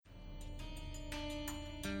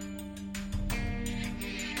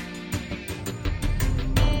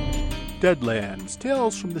Deadlands,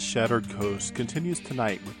 Tales from the Shattered Coast continues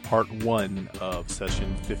tonight with part 1 of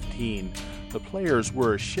session 15. The players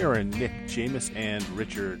were Sharon, Nick, Jameis, and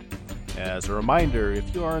Richard. As a reminder,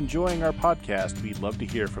 if you are enjoying our podcast, we'd love to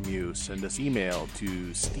hear from you. Send us email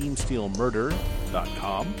to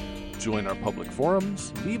steamsteelmurder.com, join our public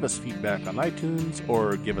forums, leave us feedback on iTunes,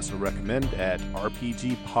 or give us a recommend at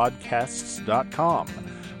rpgpodcasts.com.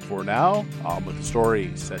 For now, on with the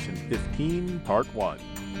story, session 15, part 1.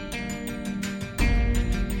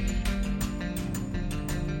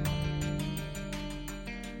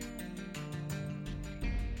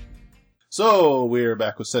 So, we're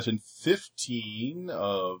back with session 15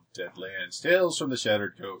 of Deadlands, Tales from the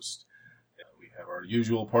Shattered Coast. We have our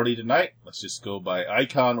usual party tonight. Let's just go by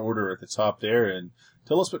icon order at the top there and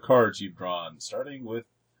tell us what cards you've drawn, starting with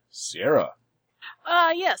Sarah.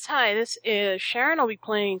 Yes, hi, this is Sharon. I'll be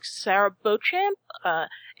playing Sarah Beauchamp,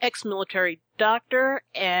 ex-military doctor,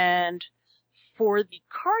 and for the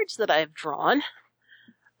cards that I've drawn,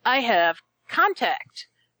 I have Contact.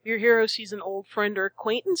 Your hero sees an old friend or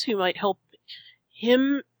acquaintance who might help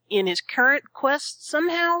him in his current quest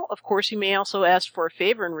somehow. Of course, he may also ask for a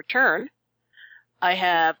favor in return. I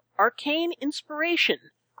have Arcane Inspiration.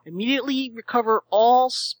 Immediately recover all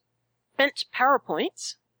spent power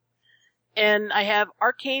points. And I have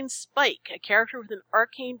Arcane Spike. A character with an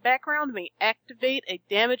arcane background may activate a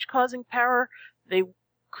damage-causing power they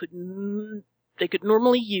could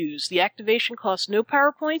normally use. The activation costs no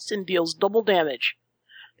power points and deals double damage.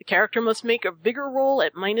 The character must make a vigor roll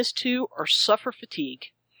at -2 or suffer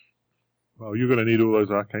fatigue. Well, you're going to need all those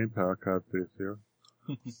arcane power cards there, Sarah.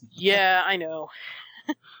 Yeah, I know.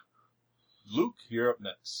 Luke, you're up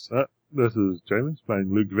next. This is James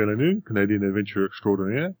playing Luke Villeneuve, Canadian adventurer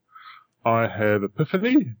extraordinaire. I have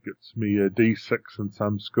Epiphany, gets me a D6 and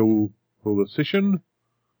some skill for the session.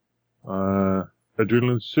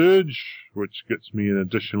 Adrenaline Surge, which gets me an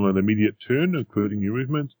additional and immediate turn, including your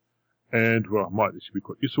movement. And, well, this should be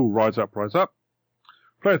quite useful. Rise Up, Rise Up.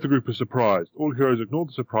 Play if the group is surprised. All heroes ignore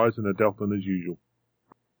the surprise and are dealt in as usual.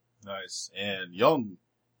 Nice. And Young.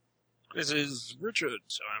 This is Richard.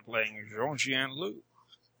 I'm playing Zhongjian Lu,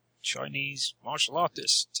 Chinese martial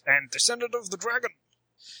artist and descendant of the dragon.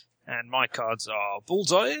 And my cards are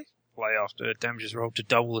Bullseye. Play after damage is rolled to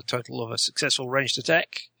double the total of a successful ranged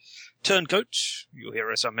attack. Turncoat. Your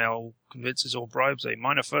hero somehow convinces or bribes a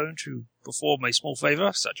minor foe to perform a small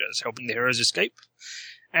favor, such as helping the heroes escape.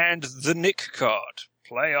 And the Nick card.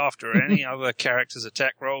 Play after any other character's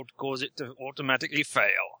attack roll to cause it to automatically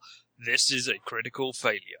fail. This is a critical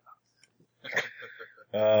failure.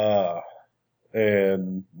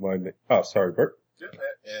 And my sorry, Bert.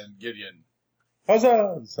 And Gideon.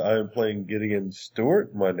 Huzzah! I am playing Gideon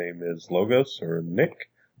Stewart. My name is Logos, or Nick.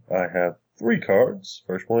 I have 3 cards.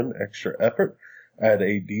 First one, Extra Effort. Add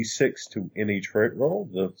a d6 to any trait roll.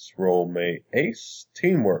 This roll may ace.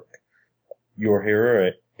 Teamwork. Your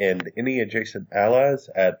hero and any adjacent allies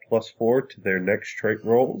add +4 to their next trait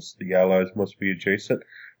rolls. The allies must be adjacent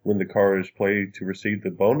when the card is played to receive the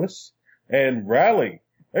bonus. And Rally.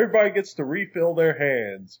 Everybody gets to refill their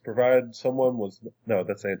hands, provided someone was... No,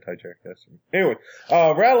 that's anti-jackassery. Anyway,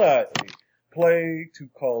 Rally. Play to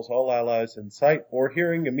cause all allies in sight or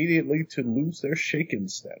hearing immediately to lose their shaken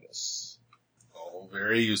status. Oh,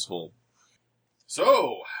 very useful.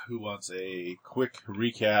 So, who wants a quick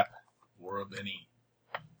recap or of any?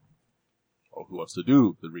 Oh, who wants to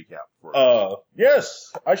do the recap for us?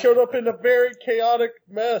 Yes, I showed up in a very chaotic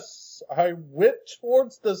mess. I went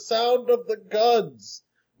towards the sound of the guns,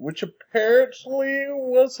 which apparently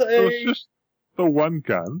was It was just the one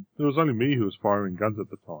gun. It was only me who was firing guns at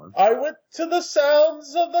the time. I went to the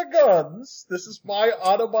sounds of the guns. This is my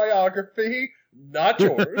autobiography, not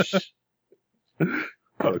yours.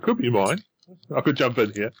 Oh, it could be mine. I could jump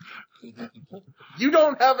in here. You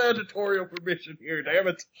don't have editorial permission here, damn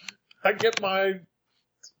it. I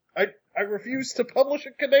refuse to publish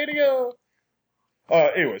in Canada.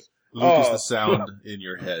 Anyways. Luke is the sound in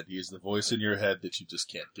your head. He is the voice in your head that you just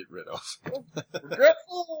can't get rid of.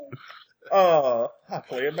 Regretful. I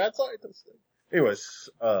play a mad scientist. Anyways,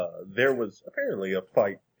 there was apparently a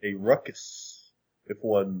fight, a ruckus, if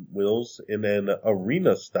one wills, in an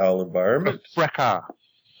arena-style environment. A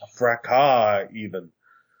fracas, even.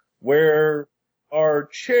 Where our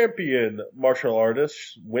champion martial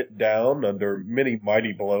artist went down under many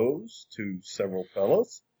mighty blows to several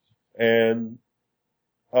fellas. And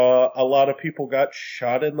a lot of people got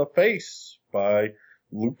shot in the face by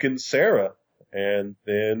Luke and Sarah. And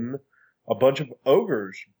then a bunch of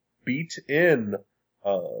ogres beat in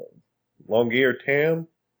Long-Ear Tam.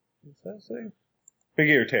 What's that say? Big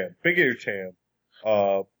Ear Tam.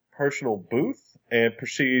 personal booth and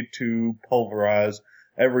proceeded to pulverize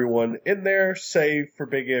everyone in there, save for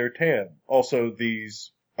Big Ear Tam. Also,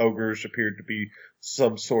 these ogres appeared to be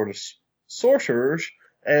some sort of sorcerers,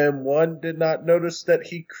 and one did not notice that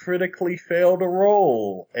he critically failed a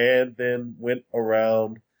roll, and then went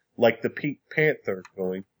around like the Pink Panther,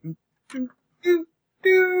 going doo, doo, doo,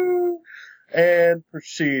 doo, and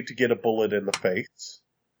proceeded to get a bullet in the face.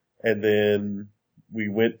 And then we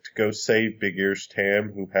went to go save Big Ears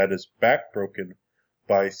Tam, who had his back broken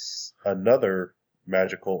by another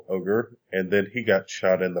magical ogre, and then he got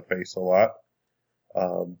shot in the face a lot.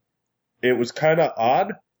 It was kind of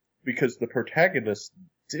odd because the protagonist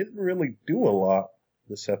didn't really do a lot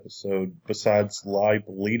this episode besides lie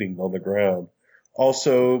bleeding on the ground.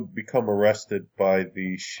 Also become arrested by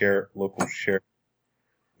the local sheriff,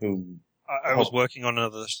 who I was working on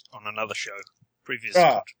another show, previous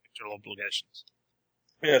contractual obligations.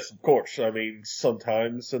 Yes, of course. I mean,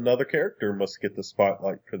 sometimes another character must get the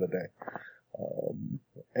spotlight for the day.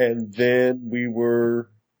 And then we went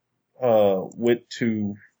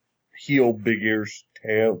to heal Big Ears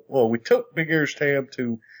Tam. Well, we took Big Ears Tam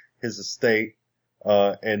to his estate,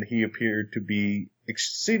 and he appeared to be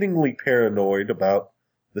exceedingly paranoid about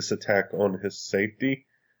this attack on his safety,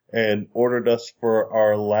 and ordered us for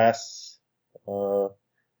our last,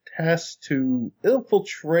 task to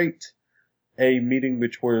infiltrate a meeting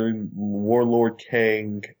between Warlord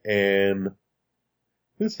Kang and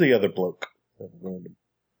who's the other bloke? Well,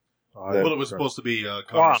 it was supposed to be a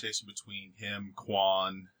conversation between him,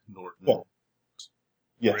 Quan, Norton. Well,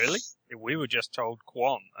 yes. Really? We were just told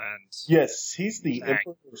Quan and... Yes, he's the Kang.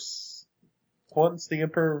 Emperor. Quan's the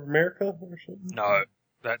Emperor of America or something? No,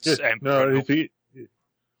 that's Yes, Emperor no, Norton.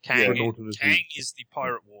 Kang, Yeah, Norton is Kang is the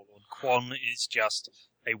pirate warlord. Quan is just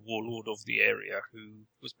a warlord of the area who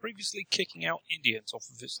was previously kicking out Indians off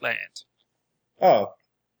of his land. Oh.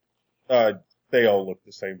 They all look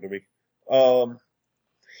the same to me.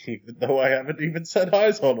 Even though I haven't even set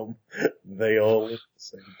eyes on them, they all look the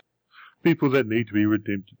same. people that need to be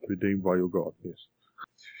redeemed by your God, yes.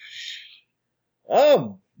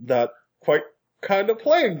 Not quite kind of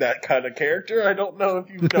playing that kind of character. I don't know if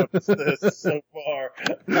you've noticed this so far.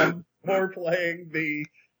 I'm more playing the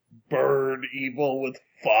burn evil with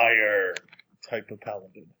fire type of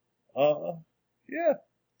paladin. Yeah.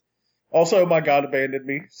 Also, my god abandoned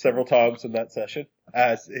me several times in that session,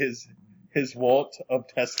 as is his wont of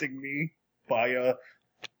testing me via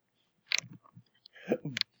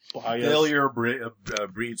Failure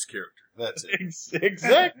breeds character. That's it.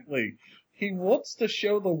 Exactly. He wants to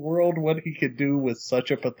show the world what he can do with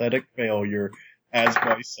such a pathetic failure as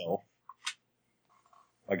myself.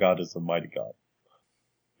 My god is a mighty god.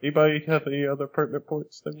 Anybody have any other pertinent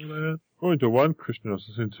points they want to add? According to one Christian, I was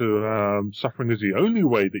listening to suffering is the only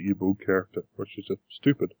way that you build character, which is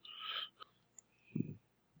stupid.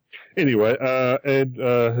 Anyway, and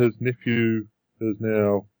his nephew is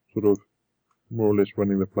now sort of more or less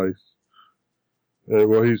running the place.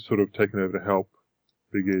 Well, he's sort of taken over to help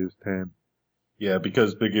Big Ears Tam. Yeah,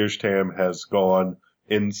 because Big Ears Tam has gone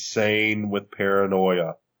insane with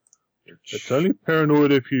paranoia. It's only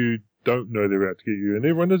paranoid if you don't know they're out to get you, and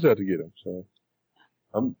everyone is out to get him, so.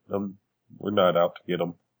 We're not out to get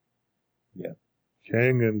him. Yeah.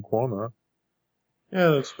 Kang and Quan are.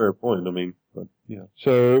 Yeah, that's a fair point. I mean, but yeah.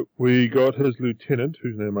 So, we got his lieutenant,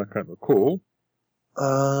 whose name I can't recall.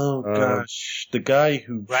 Oh gosh, the guy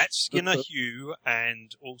who Rat Skinner Hugh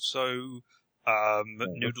and also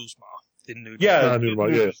Noodlesma. In Noodles. Yeah,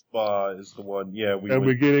 Noodle yeah. Spa is the one. Yeah,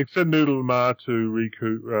 We're getting Sid Noodle Ma to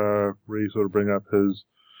sort of bring up his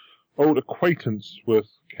old acquaintance with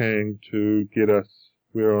Kang to get us.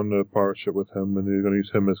 We're on the pirate ship with him, and they're going to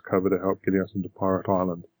use him as cover to help getting us into Pirate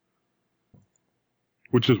Island.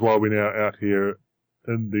 Which is why we're now out here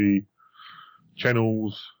in the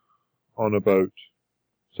channels on a boat,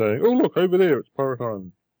 saying, "Oh look over there, it's Pirate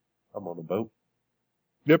Island." I'm on a boat.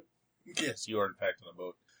 Yep. Yes, you are in fact on a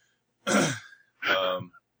boat. I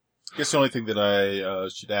guess the only thing that I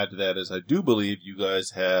should add to that is I do believe you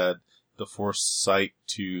guys had the foresight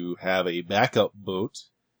to have a backup boat.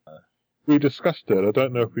 We discussed it. I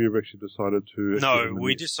don't know if we've actually decided to. No,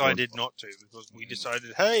 we decided not to, because we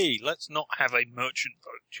decided, hey, let's not have a merchant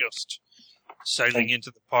boat just sailing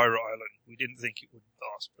into the pirate island. We didn't think it would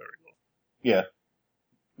last very long. Yeah.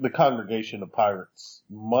 The congregation of pirates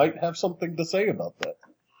might have something to say about that.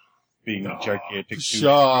 Being gigantic.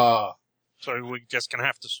 Pshaw! So we're just going to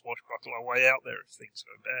have to swashbuckle our way out there if things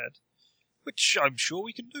go bad. Which I'm sure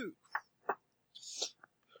we can do.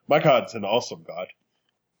 My god's an awesome god.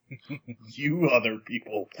 You other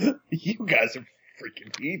people, you guys are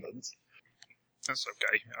freaking heathens. That's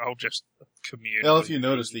okay. I'll just commune. Well, with if you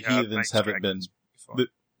notice, the heathens mates haven't been dragons.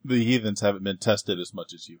 the heathens haven't been tested as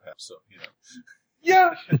much as you have. So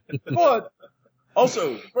Yeah, but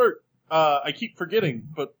also, Bert, I keep forgetting,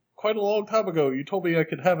 but quite a long time ago, you told me I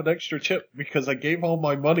could have an extra chip because I gave all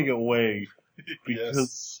my money away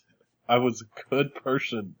because I was a good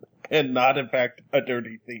person and not, in fact, a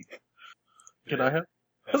dirty thief. Can I have?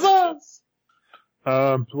 Huzzah!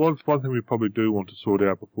 So one thing we probably do want to sort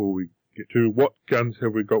out before we get to what guns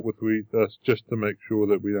have we got with us, just to make sure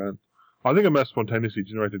that we don't. I think a mass spontaneously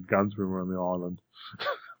generated guns when we're on the island.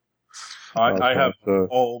 I have so,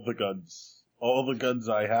 all the guns. All the guns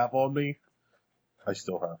I have on me, I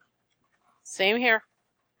still have. Same here.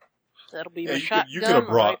 That'll be yeah, my you shotgun. could have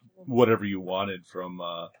brought rifle. whatever you wanted from.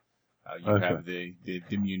 You Okay. have the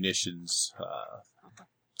munitions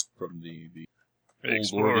from the old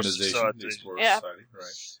Explorers organization, Society. the Explorers Yeah. Society,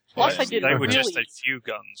 right? Plus, I And did They were really. just a few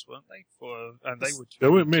guns, weren't they? And they would.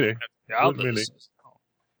 there weren't many. The weren't others. many. Oh,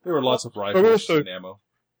 There were lots of rifles also- and ammo.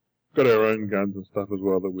 Got our own guns and stuff as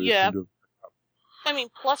well that we Yeah. can do. I mean,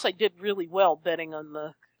 plus I did really well betting on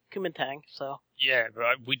the Kuomintang, so. yeah, but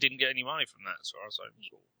we didn't get any money from that, so I was like,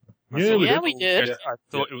 Yeah, we Yeah, did. we did. I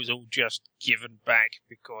thought it was all just given back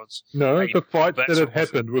because No, Hey, the fights that that's had what-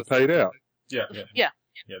 happened were paid out. Yeah. Yeah.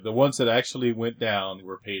 The ones that actually went down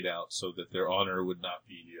were paid out so that their honor would not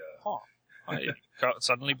be. I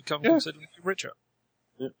suddenly become Yeah. considerably richer.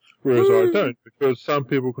 Whereas Woo! I don't, because some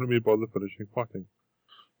people couldn't be bothered finishing fighting.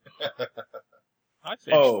 I finished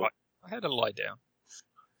Oh. fight. I had to lie down.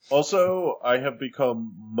 Also, I have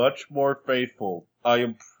become much more faithful. I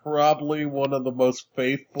am probably one of the most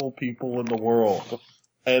faithful people in the world,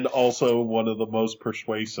 and also one of the most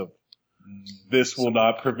persuasive. This will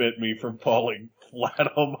not prevent me from falling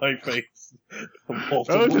flat on my face. Oh,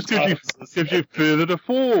 it just gives you further to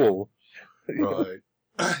fall. Right.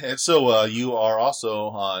 And so you are also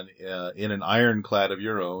on in an ironclad of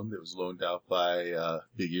your own that was loaned out by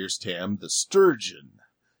Big Ears Tam, the Sturgeon,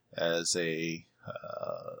 as a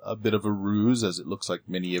bit of a ruse, as it looks like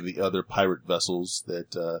many of the other pirate vessels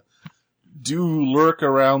that do lurk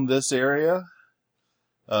around this area.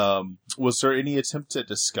 Was there any attempt at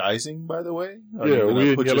disguising, by the way? Are you Yeah, gonna we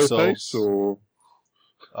in put yellow yourselves- face or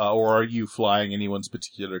or are you flying anyone's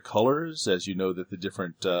particular colors? As you know that the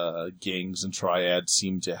different gangs and triads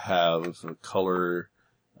seem to have color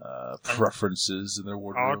preferences in their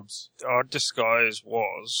wardrobes. Our disguise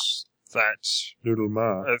was that Noodle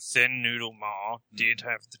Ma? a thin Noodle Ma did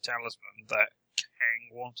have the talisman that Kang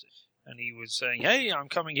wanted. And he was saying, hey, I'm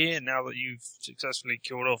coming here now that you've successfully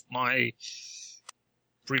killed off my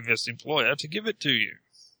previous employer to give it to you.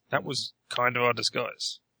 That was kind of our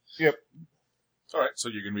disguise. Yep. All right, so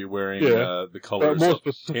you're going to be wearing Yeah. the But colors more of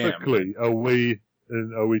specifically, are we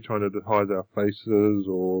trying to hide our faces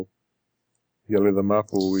or yellow them up,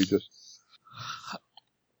 or are we just...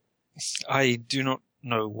 I do not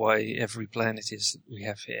know why every plan it is that we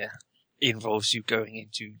have here involves you going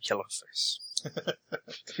into Yellowface.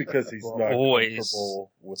 It's because he's Well, not always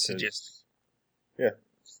comfortable with suggest- his... Yeah,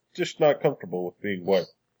 just not comfortable with being white.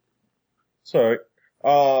 Sorry.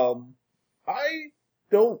 I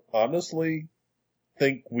don't honestly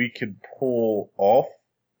think we can pull off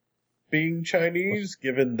being Chinese,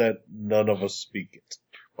 given that none of us speak it.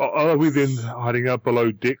 Are we then hiding out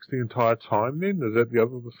below decks the entire time then? Is that the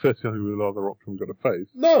only other option we've got to face?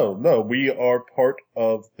 No, we are part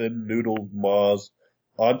of the Noodle Ma's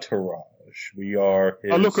entourage. We are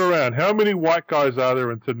his... I look around. How many white guys are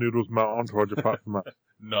there in Thin Noodle's entourage apart from us?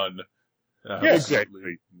 None. Yes.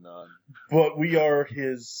 Exactly. None. But we are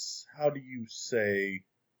his, how do you say...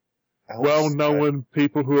 Well-known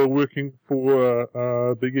people who are working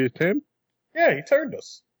for Big Ears Tam? Yeah, he turned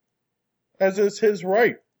us. As is his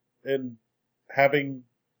right. And having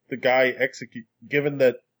the guy execute, given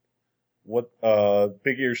that what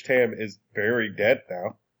Big Ears Tam is very dead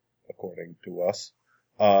now, according to us,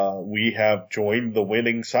 we have joined the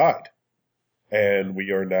winning side. And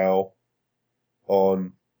we are now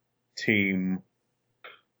on team...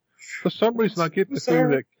 For some reason, I get the feeling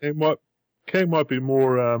that Kang might be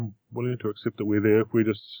more willing to accept that we're there if we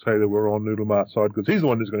just say that we're on Noodle Ma's side, because he's the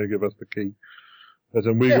one who's going to give us the key. As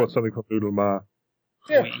in, we Yeah. got something from Noodle Ma.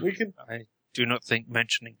 Yeah, we can... I do not think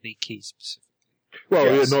mentioning the key specifically. Well,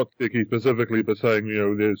 Yes. yeah, not the key specifically, but saying,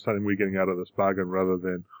 there's something we're getting out of this bargain rather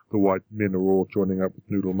than the white men are all joining up with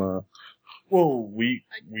Noodle Ma. Well, we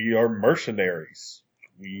are mercenaries.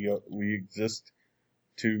 We exist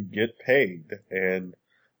to get paid, and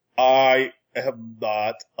I am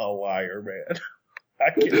not a liar, man. I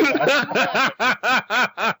cannot.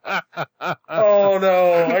 Oh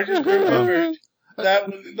no! I just remembered. That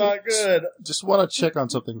was not good. Just want to check on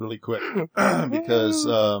something really quick because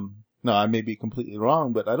no, I may be completely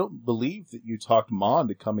wrong, but I don't believe that you talked Ma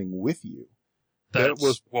into coming with you. That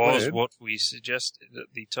was planned. what we suggested at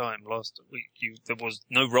the time last week. There was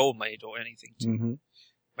no roll made or anything to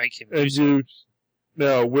make him do And so. you,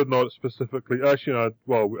 now, we're not specifically, actually,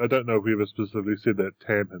 I don't know if we ever specifically said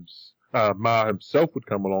that Ma himself would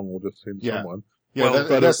come along or just send Yeah. someone. Yeah, Well,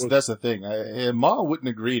 but that's the thing. Ma wouldn't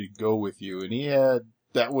agree to go with you, and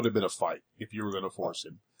that would have been a fight if you were going to force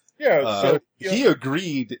him. Yeah, so He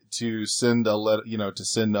agreed to send a letter, to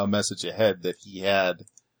send a message ahead that he had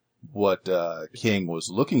what King was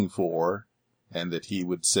looking for, and that he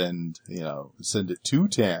would send it to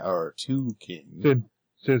to King.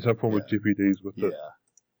 Send some form of GPDs with it.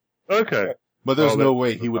 Yeah, Okay. but there's no that-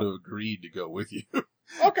 way he would have agreed to go with you.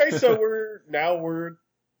 okay, so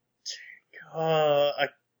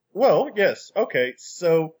yes. Okay,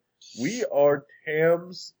 so we are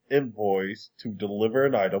Tam's envoys to deliver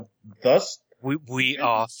an item. Thus, We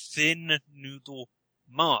are Thin Noodle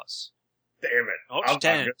Mars. damn it, Not I'm not good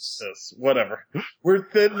at Tams. this. Whatever. We're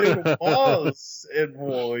Thin Noodle Paws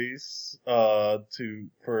envoys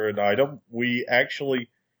for an item. We actually,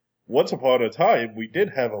 once upon a time, we did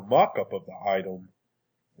have a mock-up of the item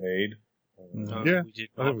made. No, Yeah, we did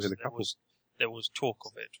I not. think we had a couple. There was talk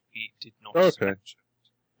of it. We did not. Okay. sketch it.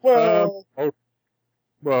 Well,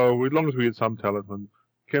 Well, as long as we get some talisman,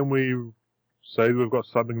 can we say we've got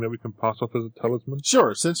something that we can pass off as a talisman?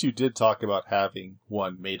 Sure, since you did talk about having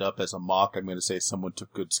one made up as a mock, I'm going to say someone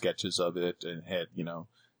took good sketches of it and had,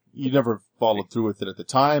 you never followed through with it at the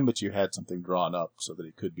time, but you had something drawn up so that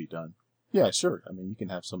it could be done. Yeah, sure. I mean, you can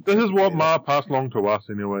have something. This is what made Ma up. passed along to us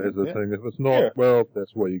anyway as a Yeah. thing. If it's not, Yeah. well,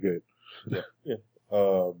 that's what you get.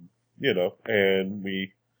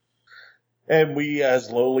 and we as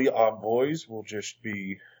lowly envoys will just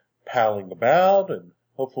be palling about and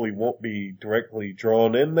hopefully won't be directly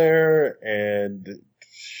drawn in there. And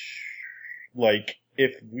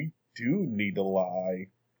if we do need to lie,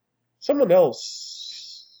 someone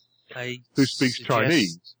else. Who speaks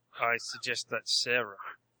Chinese? I suggest that Sarah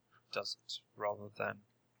does it rather than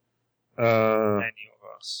any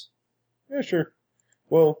of us. Yeah, sure.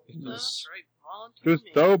 Well, That's right. Volunteer Just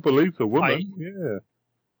me. they'll believe the woman. Yeah.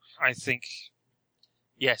 I think,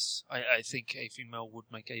 yes, I think a female would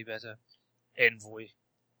make a better envoy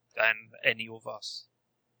than any of us.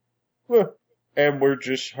 and we're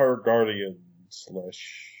just her guardian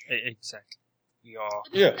 / Exactly. We are.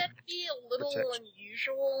 Wouldn't Yeah. that be a little Protection.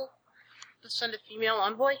 unusual to send a female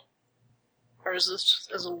envoy? Or is this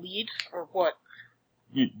as a lead, or what?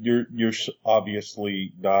 You're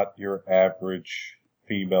obviously not your average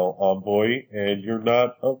female envoy, and you're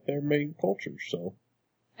not of their main culture, so.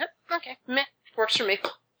 Yep, okay, meh, works for me.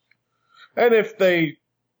 And if they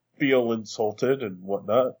feel insulted and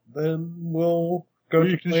whatnot, then we'll go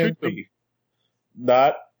You to can plan shoot them. B.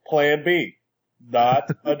 Not plan B. Not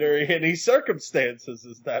under any circumstances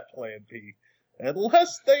is that plan B.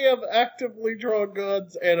 Unless they have actively drawn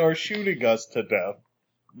guns and are shooting us to death.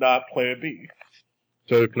 Not plan B.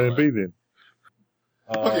 So plan B then.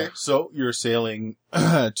 Okay, so you're sailing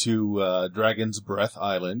to Dragon's Breath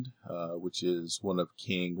Island, which is one of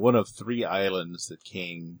 3 islands that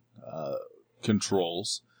King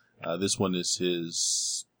controls. This one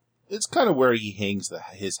is it's kind of where he hangs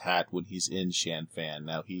his hat when he's in Shanfan.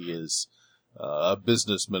 Now, he is a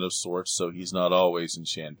businessman of sorts, so he's not always in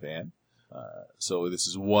Shanfan. So this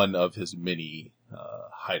is one of his many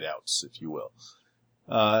hideouts, if you will.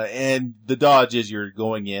 And the dodge is you're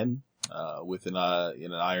going in with in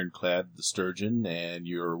an ironclad, the Sturgeon, and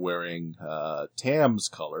you're wearing Tam's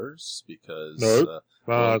colors because Nope.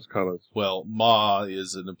 Ma's colours. well, Ma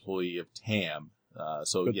is an employee of Tam,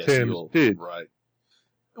 so But yes, Tam's you'll dead. right.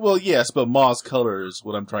 Well, yes, but Ma's colors.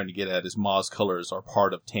 What I'm trying to get at is Ma's colors are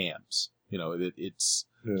part of Tam's. It's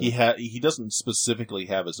Yeah. he doesn't specifically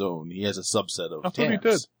have his own. He has a subset of I thought he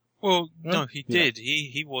Tam's. did. Well, Yeah. no, he Yeah. did.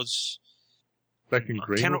 He was. Back in I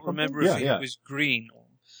green. cannot or something? remember Yeah, if yeah. it was green or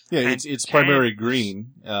Yeah, And it's primary Tam's-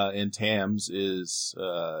 green, and Tam's is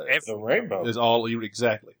The every. rainbow. is all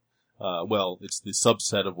exactly. Well, it's the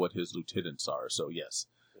subset of what his lieutenants are. So yes.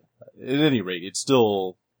 At any rate, it's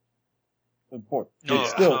still Important. No,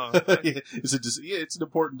 It's still, no, it's an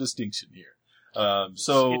important distinction here.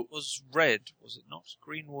 So it was red, was it not?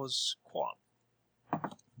 Green was Quan.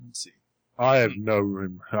 let's see. I have no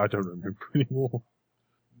room. I don't remember anymore.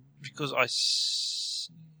 Because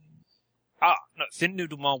no, Thin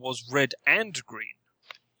Noodle Ma was red and green.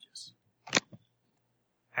 Yes.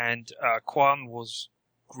 And Quan was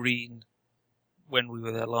green when we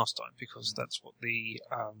were there last time, because that's what the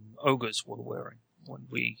ogres were wearing when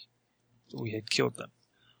we we had killed them.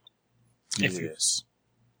 If we- Yes.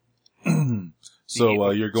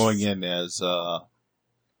 So you're going in as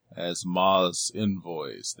Ma's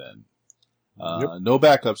envoys then. No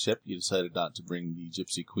backup ship. You decided not to bring the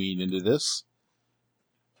Gypsy Queen into this.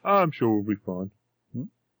 I'm sure we'll be fine.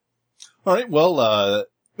 All right. Well,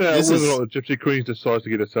 Now, This whether is- or not the Gypsy Queen decides to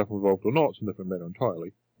get herself involved or not is a different matter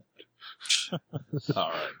entirely. all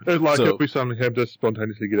right. It's like So- if we suddenly have to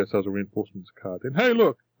spontaneously get ourselves a reinforcements card, then hey,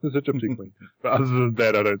 look, there's a Gypsy Queen. But other than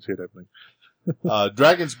that, I don't see it happening.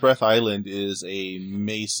 Dragon's Breath Island is a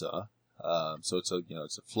mesa. So it's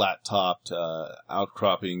a flat topped,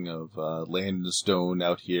 outcropping of, land and stone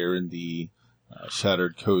out here in the,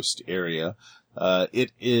 Shattered Coast area.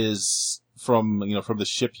 It is from the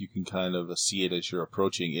ship you can kind of see it as you're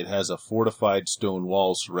approaching. It has a fortified stone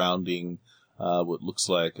wall surrounding, what looks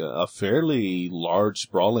like a fairly large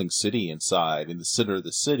sprawling city inside. In the center of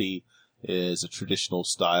the city is a traditional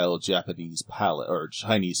style Japanese palace, or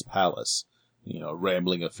Chinese palace.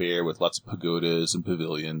 Rambling affair with lots of pagodas and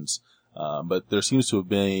pavilions. But there seems to have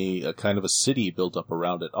been a kind of a city built up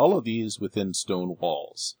around it. All of these within stone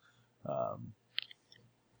walls,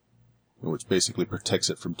 which basically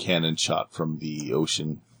protects it from cannon shot from the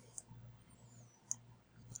ocean.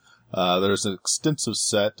 There's an extensive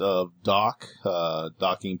set of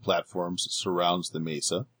docking platforms that surrounds the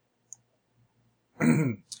mesa.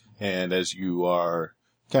 And as you are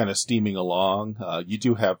kind of steaming along, you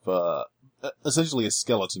do have, essentially a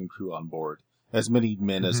skeleton crew on board. As many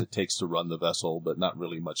men as it takes to run the vessel, but not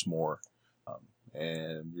really much more.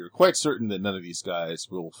 And you're quite certain that none of these guys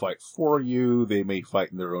will fight for you. They may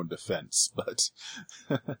fight in their own defense, but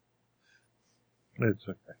It's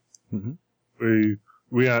okay. Mhm.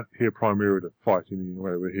 We aren't here primarily to fight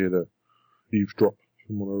anyway. We're here to eavesdrop,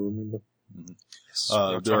 from what I remember. Yes,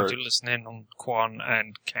 we're there trying are- to listen in on Quan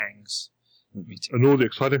and Kang's meeting. And all the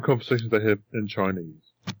exciting conversations they have in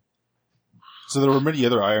Chinese. so there were many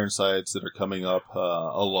other Ironsides that are coming up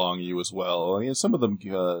along you as well. Some of them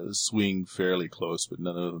swing fairly close, but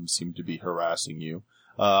none of them seem to be harassing you.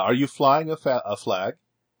 Are you flying a flag?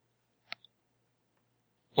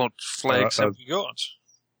 What flags have we got?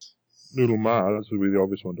 Noodle Mars would be the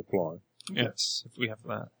obvious one to fly. Yes, if we have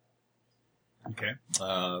that. Okay.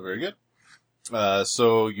 Very good.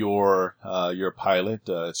 So your pilot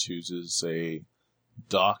chooses a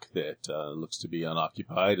dock that looks to be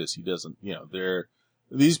unoccupied, as he doesn't.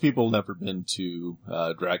 These people never been to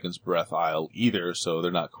Dragon's Breath Isle either, so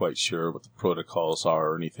they're not quite sure what the protocols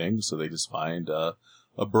are or anything. So they just find a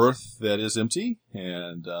berth that is empty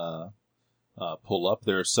and pull up.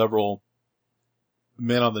 There are several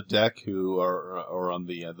men on the deck who are on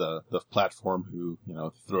the platform who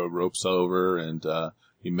throw ropes over, and the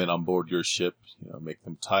men on board your ship make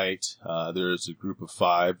them tight. There's a group of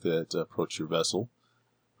 5 that approach your vessel,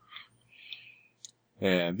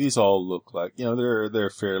 and these all look like they're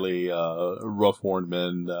fairly rough-worn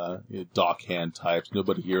men, dockhand types.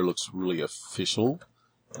 Nobody here looks really official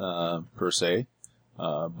per se,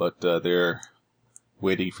 but they're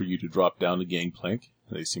waiting for you to drop down the gangplank.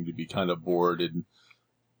 They seem to be kind of bored and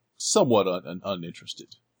somewhat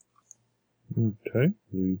uninterested. Okay.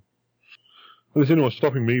 If there's anyone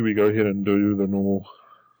stopping me, we go ahead and do the normal.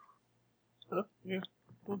 Yeah.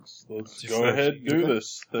 Let's Defer go ahead to and you. do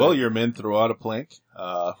this. Well, your men throw out a plank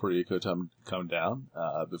for you to come down.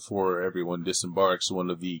 Before everyone disembarks, one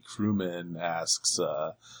of the crewmen asks,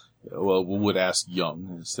 would ask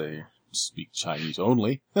Young, as they speak Chinese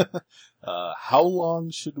only, how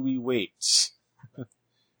long should we wait?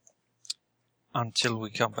 Until we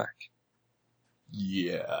come back.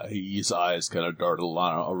 Yeah, his eyes kind of dart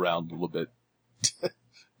around a little bit.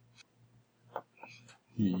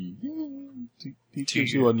 He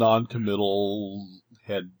gives you a non-committal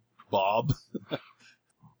head bob.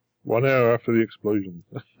 1 hour after the explosion.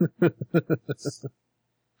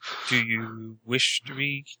 Do you wish to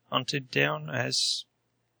be hunted down as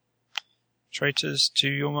traitors to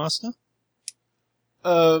your master?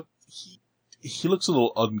 He looks a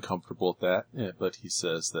little uncomfortable at that, but he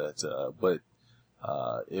says that,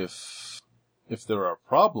 if there are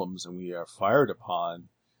problems and we are fired upon,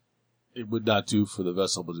 it would not do for the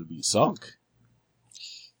vessel to be sunk.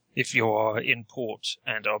 If you are in port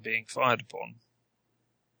and are being fired upon,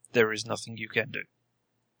 there is nothing you can do.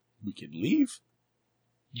 We can leave.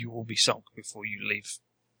 You will be sunk before you leave.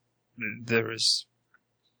 There is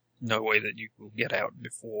no way that you will get out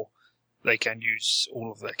before they can use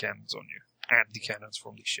all of their cannons on you, and the cannons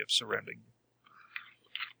from the ships surrounding you.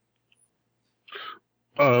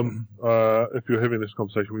 If you're having this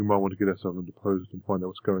conversation, we might want to get ourselves into post and find out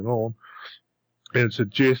what's going on. and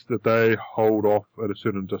suggest that they hold off at a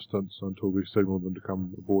certain distance until we signal them to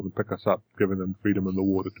come aboard and pick us up, giving them freedom in the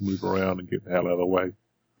water to move around and get the hell out of the way.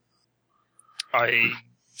 I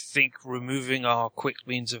think removing our quick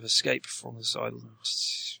means of escape from this island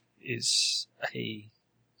is a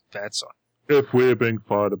bad sign. If we're being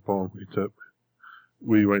fired upon,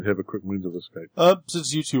 we won't have a quick means of escape.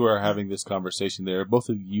 Since you two are having this conversation there, both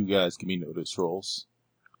of you guys give me notice rolls.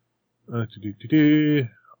 I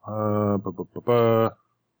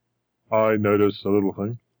notice a little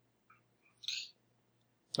thing.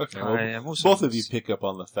 Okay. I am also Both of you pick up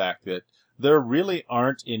on the fact that there really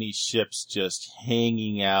aren't any ships just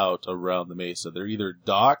hanging out around the mesa. They're either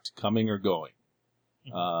docked, coming, or going.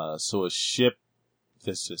 So a ship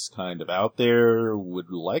that's just kind of out there would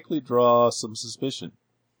likely draw some suspicion.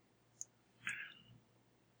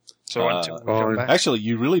 So until we come back. Actually,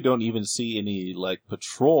 you really don't even see any, like,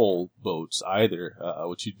 patrol boats either.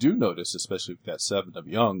 What you do notice, especially with that 7 of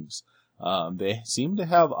Young's, they seem to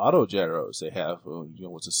have autogyros. They have,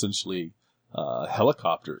 what's essentially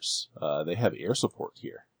helicopters. They have air support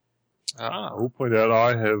here. I will point out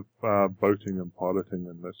I have boating and piloting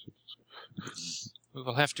and this. We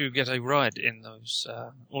will have to get a ride in those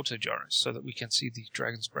autogyros so that we can see the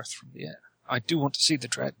dragon's breath from the air. I do want to see the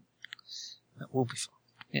dragon. That will be fun.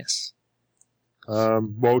 Yes.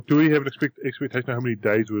 Well, do we have an expectation of how many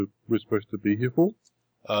days we're supposed to be here for?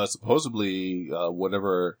 Supposedly,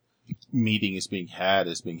 whatever meeting is being had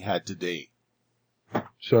today.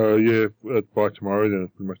 So, yeah, by tomorrow, then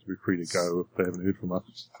we must be free to go if they haven't heard from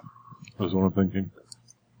us. That's what I'm thinking.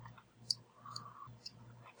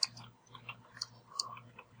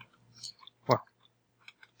 Well.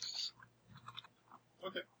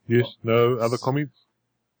 Okay. Yes, no other comments?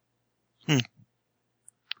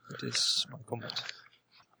 That is my comment.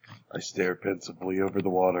 I stare pensively over the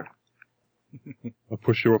water. I'll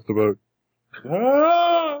push you off the boat.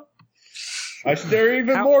 Ah! I stare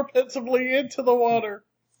even more pensively into the water.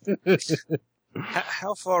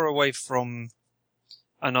 How far away from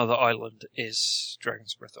another island is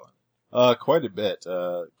Dragon's Breath Island? Quite a bit.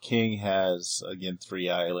 King has, again, 3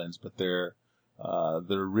 islands, but they're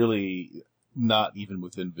really not even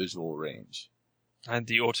within visual range. And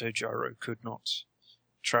the autogyro could not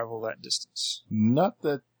travel that distance. Not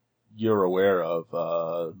that you're aware of,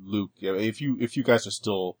 Luke. If you guys are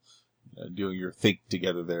still doing your think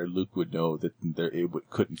together there, Luke would know that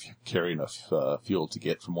couldn't carry enough fuel to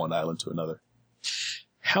get from one island to another.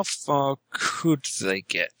 How far could they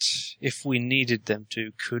get if we needed them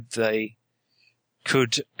to?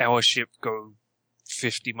 Could our ship go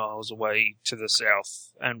 50 miles away to the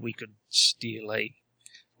south and we could steal a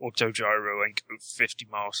autogyro and go 50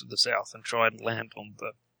 miles to the south and try and land on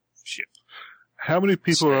the ship? How many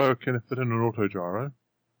people can fit in an autogyro?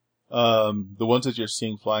 The ones that you're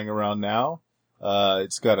seeing flying around now,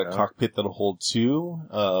 it's got a cockpit that'll hold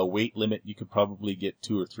 2. Weight limit, you could probably get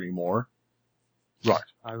 2 or 3 more. Right.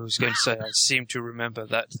 I was going to say, I seem to remember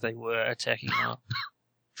that they were attacking our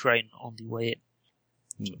train on the way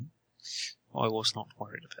in. I was not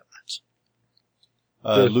worried about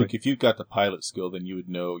that. Luke, if you've got the pilot skill, then you would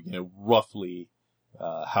know, roughly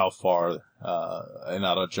how far an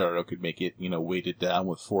autogyro could make it, weighted down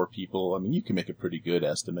with 4 people. I mean, you can make a pretty good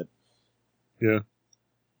estimate. Yeah.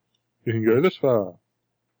 You can go this far.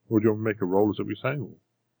 Or do you want to make a roll, is that what you're saying?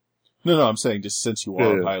 No, I'm saying just since you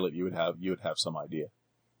are a pilot, you would have some idea.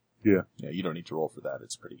 Yeah. Yeah, you don't need to roll for that.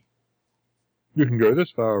 It's pretty. You can go this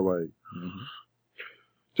far away. Mm-hmm.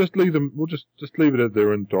 Just leave them. We'll just leave it at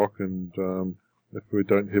their own dock, and if we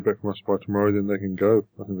don't hear back from us by tomorrow, then they can go.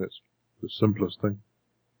 I think that's the simplest thing.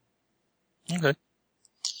 Okay.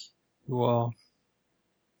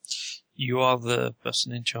 You are the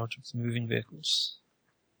person in charge of the moving vehicles.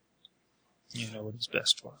 You know what is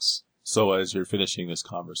best for us. So as you're finishing this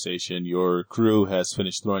conversation, your crew has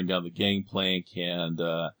finished throwing down the gangplank, and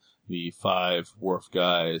the 5 wharf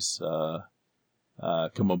guys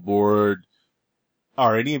come aboard.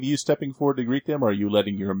 Are any of you stepping forward to greet them, or are you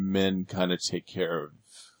letting your men kind of take care of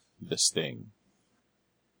this thing?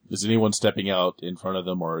 Is anyone stepping out in front of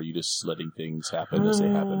them, or are you just letting things happen as they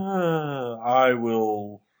happen? I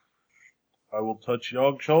will touch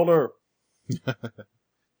Yogg's shoulder.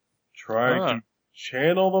 Try to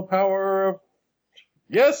channel the power of...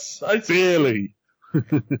 Yes, I Barely.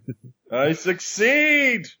 I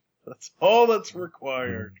succeed! That's all that's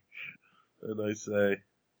required. And I say,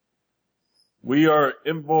 we are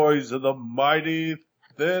envoys of the mighty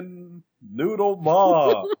Thin Noodle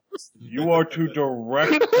Ma. You are to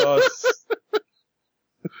direct us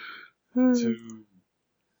to...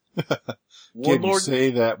 Can you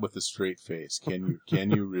say that with a straight face? Can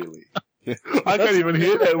you really? I can't even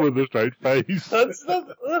hear that with a straight face. That's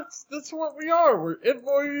what we are. We're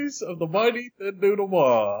envoys of the mighty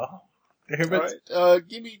Thendunawa. Damn it. Alright,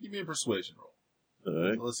 give me a persuasion roll.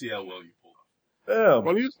 Alright. Let's see how well you pull. Damn.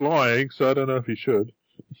 Well, he's lying, so I don't know if he should.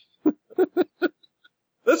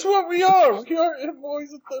 That's what we are. We are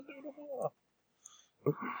envoys of Thendunawa.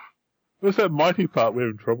 What's that mighty part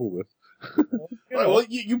we're in trouble with? Alright, well,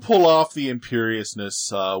 you pull off the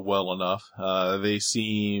imperiousness well enough. They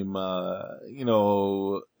seem,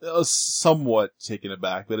 somewhat taken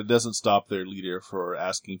aback, but it doesn't stop their leader for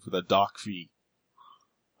asking for the dock fee.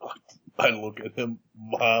 I look at him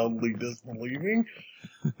mildly disbelieving.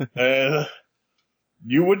 And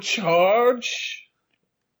you would charge?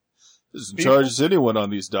 Doesn't charge us anyone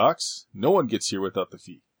on these docks. No one gets here without the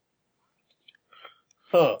fee.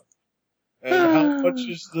 Huh. And how much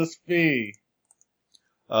is this fee?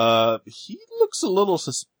 He looks a little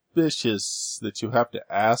suspicious that you have to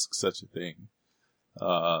ask such a thing.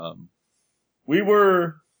 We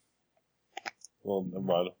were... Well, never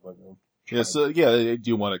mind. Yeah, do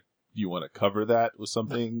you want to cover that with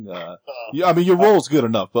something? Yeah, I mean, your roll's good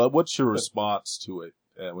enough, but what's your response to it?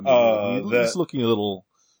 When he's looking a little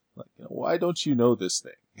like, why don't you know this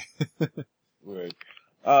thing? Right.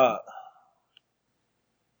 I'm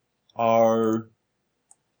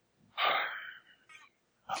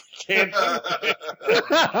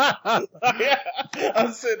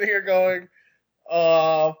sitting here going,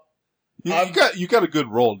 you got a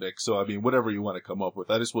good roll, Nick. So I mean, whatever you want to come up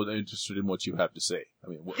with, I just was interested in what you have to say. I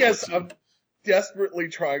mean, I'm desperately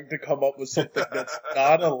trying to come up with something that's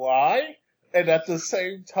not a lie, and at the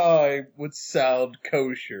same time would sound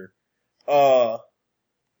kosher.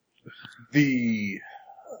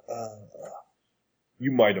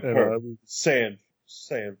 You might have heard San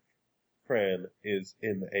Fran is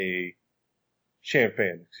in a San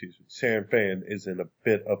Fan is in a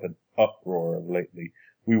bit of an uproar lately.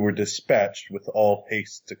 We were dispatched with all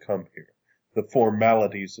haste to come here. The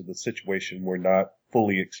formalities of the situation were not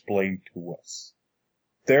fully explained to us.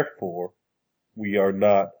 Therefore, we are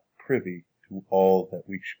not privy to all that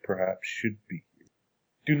we perhaps should be here.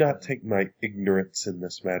 Do not take my ignorance in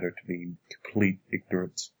this matter to mean complete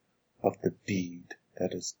ignorance of the deed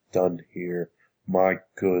that is done here, my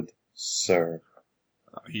good sir.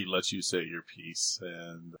 He lets you say your piece,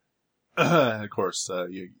 and of course,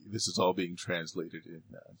 this is all being translated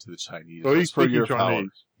into the Chinese. So he's speaking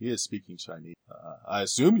Chinese. He is speaking Chinese. I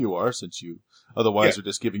assume you are, since you otherwise are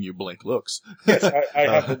just giving you blank looks. Yes, I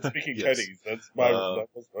have been speaking Chinese. That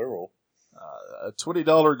was my role. A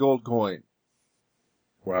 $20 gold coin.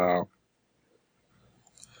 Wow.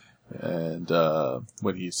 And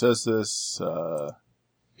when he says this,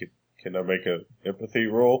 can I make an empathy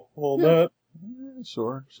roll on that?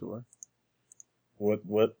 Sure. What?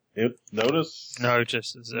 Notice?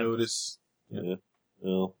 Notice. Notice. Yeah.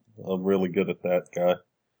 Well, I'm really good at that, guy.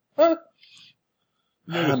 Huh?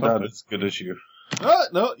 Not as good as you.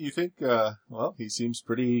 No, you think, he seems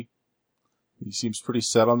pretty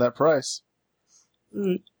set on that price.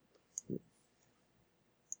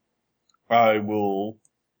 I will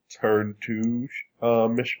turn to,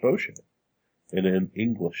 Mishbosha. And in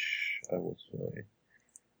English, I will say,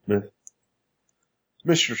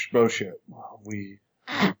 Mr. Shboshet,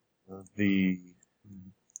 the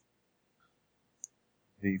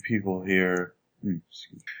people here,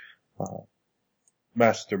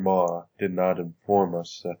 Master Ma did not inform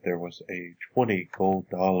us that there was a $20 gold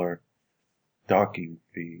docking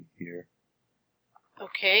fee here.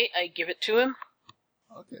 Okay, I give it to him.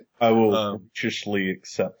 Okay. I will graciously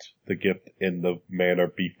accept the gift in the manner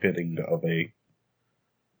befitting of a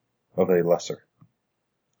lesser.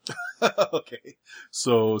 Okay.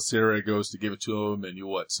 So Sarah goes to give it to him, and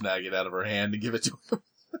you snag it out of her hand and give it to him?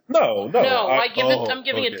 No. I'm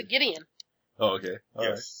giving it to Gideon. Oh, okay. All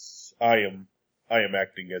yes. Right. I am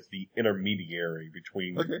acting as the intermediary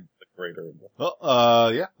between the greater and the... Well,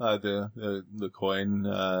 the coin,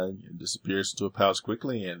 disappears into a pouch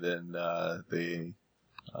quickly, and then, they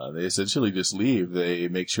essentially just leave. They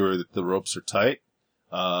make sure that the ropes are tight,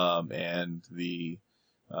 and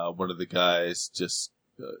one of the guys just,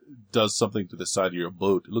 does something to the side of your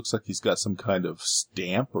boat. It looks like he's got some kind of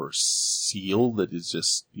stamp or seal that he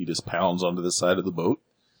just pounds onto the side of the boat.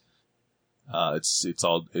 It's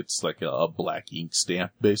like a black ink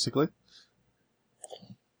stamp, basically.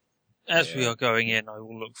 As we are going in, I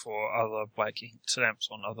will look for other black ink stamps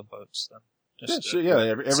on other boats then.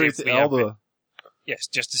 Yes,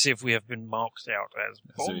 just to see if we have been marked out as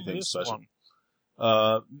anything special.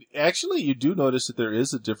 One. Actually, you do notice that there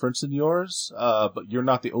is a difference in yours, but you're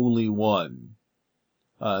not the only one.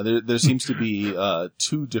 There seems to be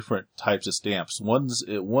two different types of stamps. One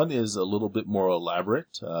is a little bit more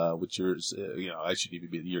elaborate, which is I should even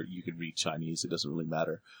be you can read Chinese. It doesn't really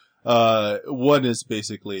matter. One is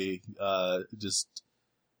basically just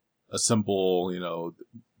a simple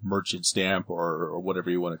merchant stamp or whatever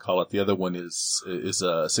you want to call it. The other one is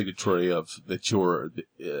a signatory of that you're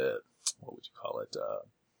what would you call it?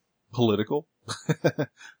 Political.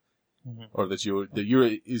 Mm-hmm. Or that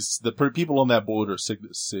the people on that boat are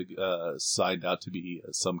signed out to be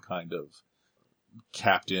some kind of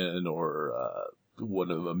captain or one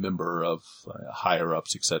of a member of higher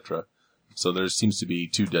ups, etc. So there seems to be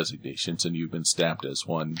two designations, and you've been stamped as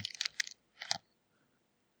one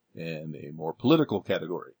in a more political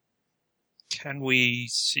category. Can we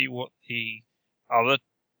see what the other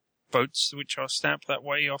boats which are stamped that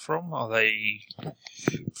way are from? Are they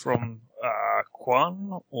from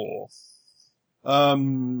Quan or?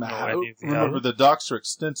 Remember, the docks are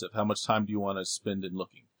extensive. How much time do you want to spend in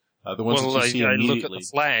looking? The ones that you see immediately. I look at the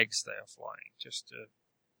flags they are flying just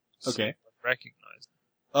to recognize.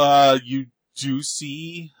 You do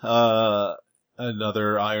see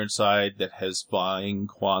another Ironside that has flying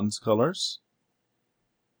Quan's colors.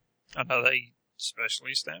 And are they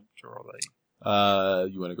specially stamped, or are they?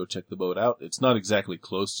 You want to go check the boat out? It's not exactly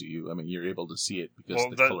close to you. I mean, you're able to see it because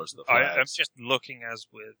of the colors of the flags. I'm just looking as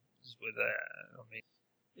with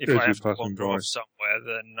if I have to wander off somewhere,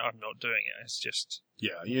 then I'm not doing it. It's just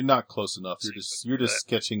you're not close enough. You're just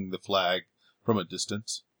sketching the flag from a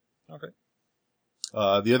distance. Okay.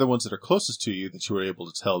 The other ones that are closest to you that you were able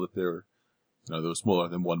to tell that they're there's more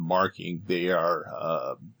than one marking. They're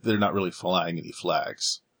not really flying any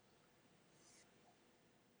flags.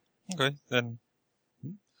 Okay, then.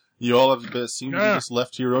 You all seem to be just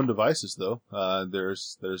left to your own devices, though.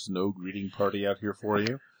 There's no greeting party out here for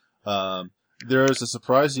you. There is a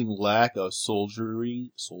surprising lack of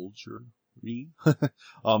soldiery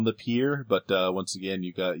on the pier, but once again,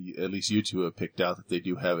 at least you two have picked out that they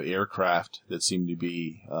do have aircraft that seem to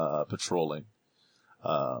be patrolling.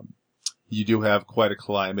 You do have quite a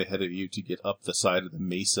climb ahead of you to get up the side of the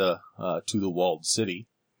mesa to the walled city.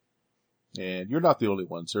 And you're not the only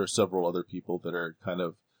ones. There are several other people that are kind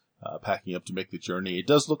of packing up to make the journey. It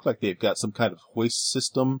does look like they've got some kind of hoist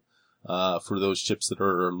system for those ships that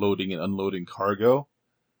are loading and unloading cargo.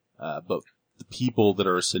 But the people that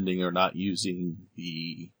are ascending are not using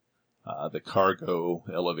the cargo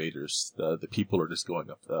elevators. The people are just going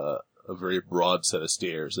up a very broad set of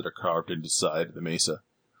stairs that are carved into the side of the mesa.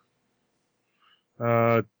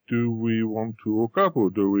 Do we want to walk up, or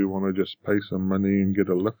do we want to just pay some money and get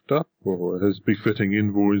a lift up, or as befitting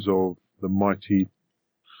envoys of the mighty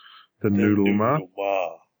Thin Noodle Ma?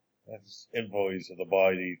 As envoys of the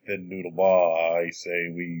mighty Thin Noodle Ma, I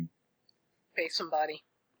say we pay somebody.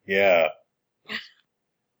 Yeah.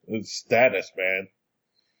 It's status, man.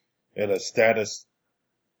 And a status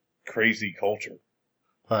crazy culture.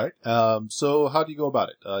 Alright, so how do you go about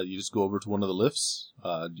it? You just go over to one of the lifts?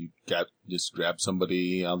 You just grab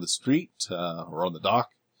somebody on the street, or on the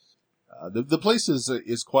dock? The place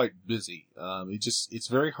is quite busy. It's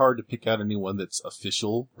very hard to pick out anyone that's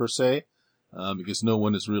official, per se, because no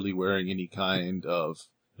one is really wearing any kind of,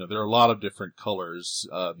 there are a lot of different colors,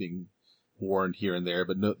 being worn here and there,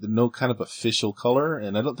 but no kind of official color,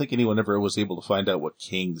 and I don't think anyone ever was able to find out what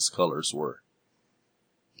King's colors were.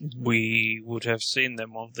 We would have seen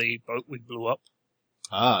them on the boat we blew up.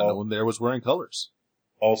 No one there was wearing colors.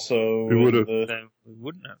 Also, we would have. Then we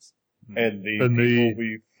wouldn't have. And the people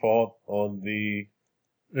we fought on the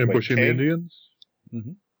ambushing the Indians.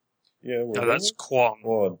 Mm-hmm. Yeah, no, that's Quan,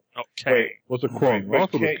 not Kang. Wait, what's a Quan? I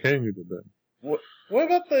thought it was Kang who did that. What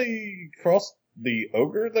about the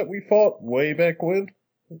ogre that we fought way back when?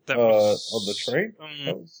 That was on the train.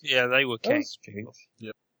 Yeah, they were Kang.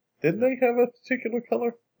 Yep. Didn't they have a particular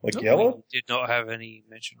color? Yellow? We did not have any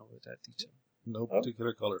mention of it at the time. No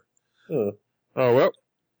particular color. Oh, well.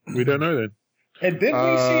 We don't know then. And didn't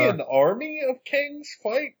we see an army of Kangs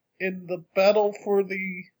fight in the battle for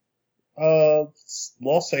the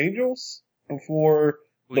Los Angeles before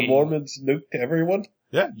the Mormons nuked everyone?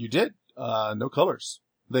 Yeah, you did. No colors.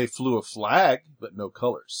 They flew a flag, but no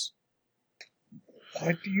colors.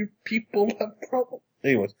 Why do you people have problems?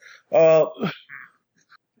 Anyways,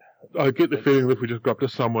 I get the feeling that if we just go up to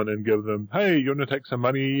someone and give them, hey, you want to take some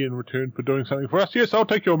money in return for doing something for us? Yes, I'll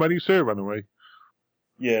take your money, sir. Run away.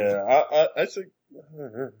 Yeah, I think.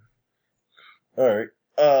 All right.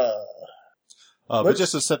 But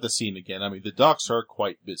just to set the scene again, I mean, the docks are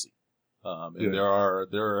quite busy, and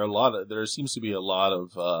there seems to be a lot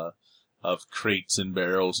of crates and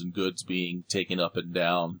barrels and goods being taken up and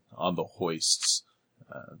down on the hoists.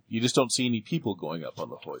 You just don't see any people going up on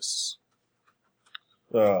the hoists.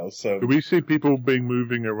 So Do we see people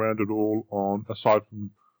moving around at all aside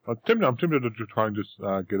from... I'm tempted to try and just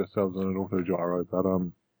get ourselves on an auto gyro, but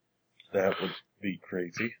that would be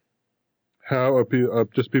crazy. how are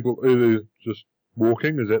just people just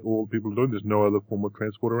walking? Is that all people are doing? There's no other form of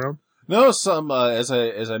transport around? No, some, as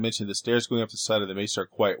I mentioned, the stairs going up the side of the mace are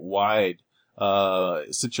quite wide.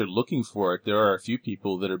 Since you're looking for it, there are a few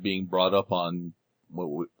people that are being brought up on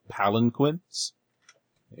palanquins.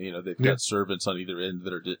 You know, they've got servants on either end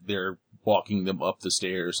that they're walking them up the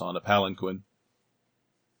stairs on a palanquin.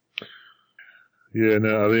 Yeah,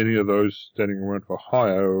 now, are there any of those standing around for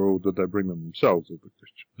hire, or did they bring them themselves, is the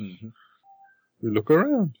question. Mm-hmm. We look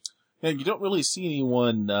around. And you don't really see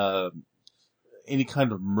anyone, any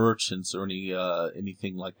kind of merchants or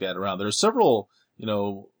anything like that around. There are several,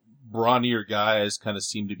 brawnier guys kind of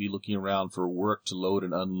seem to be looking around for work to load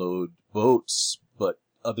and unload boats, but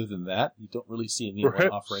other than that, you don't really see anyone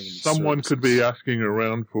Perhaps offering any someone services. could be asking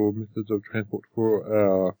around for methods of transport for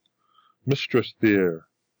our mistress there.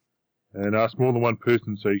 And ask more than one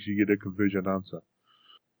person so you get a convergent answer.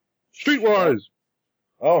 Streetwise!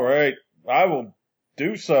 All right, I will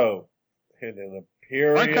do so in an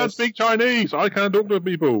imperious I can't speak Chinese! I can't talk to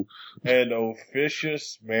people! and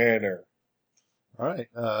officious manner. All right.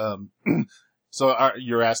 So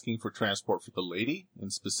you're asking for transport for the lady in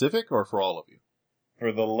specific or for all of you?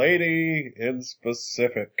 For the lady in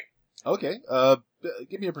specific. Okay.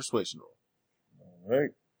 Give me a persuasion roll. All right.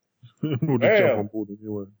 We'll just jump on board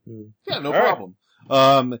anyway. Yeah. Yeah, no All right.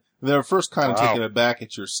 problem. They're first kind of Wow. taken aback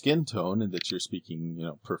at your skin tone and that you're speaking,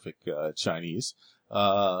 perfect Chinese.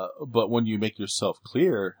 But when you make yourself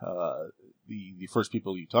clear, the first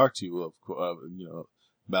people you talk to,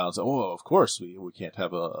 bounds. Oh, of course we can't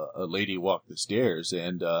have a lady walk the stairs.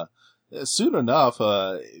 And soon enough,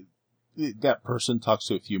 that person talks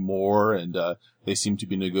to a few more, and they seem to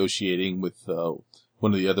be negotiating with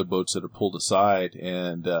one of the other boats that are pulled aside,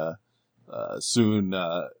 and soon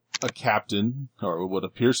a captain, or what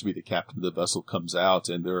appears to be the captain of the vessel, comes out,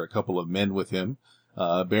 and there are a couple of men with him,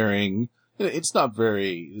 bearing. It's not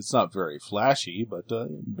very flashy, but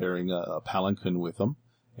bearing a palanquin with them,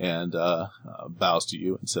 and bows to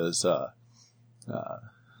you and says,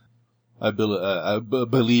 I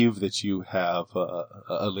believe that you have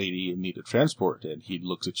a lady in need of transport. And he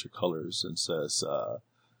looks at your colors and says,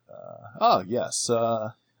 yes,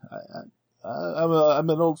 I'm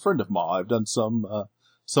an old friend of Ma. I've done some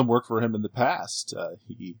work for him in the past.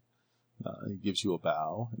 He gives you a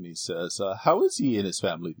bow and he says, how is he and his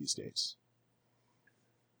family these days?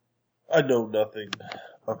 I know nothing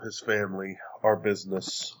of his family. Our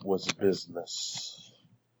business was business.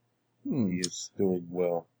 He is doing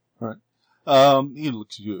well. He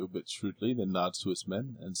looks at you a bit shrewdly, then nods to his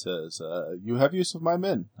men and says, you have use of my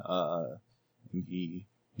men. And he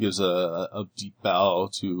gives a deep bow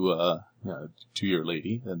to your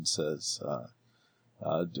lady and says,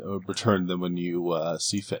 return them when you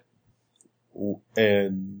see fit.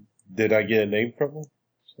 And did I get a name from him?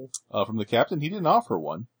 From the captain, he didn't offer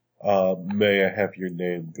one. May I have your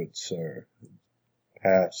name, good sir?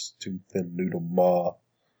 Pass to Thin Noodle Ma,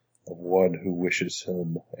 of one who wishes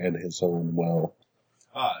him and his own well.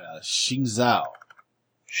 Xing Zhao.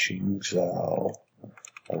 Xing Zhao.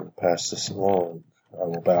 I will pass this along. I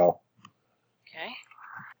will bow. Okay.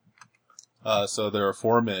 So there are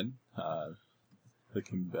 4 men, that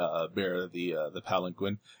can, bear the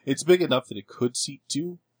palanquin. It's big enough that it could seat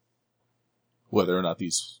 2. Whether or not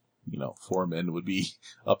these, 4 men would be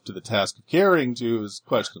up to the task of carrying 2 is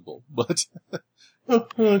questionable, but.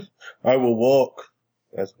 I will walk.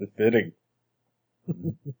 That's befitting.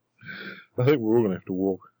 I think we're all going to have to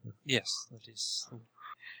walk. Yes, that is.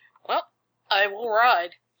 Well, I will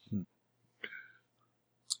ride.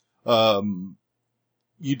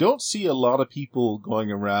 You don't see a lot of people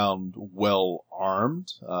going around well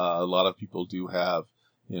armed. A lot of people do have,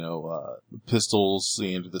 pistols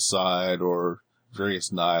to the side or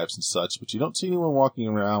various knives and such, but you don't see anyone walking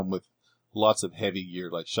around with lots of heavy gear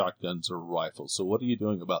like shotguns or rifles. So what are you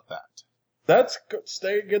doing about that? That's good.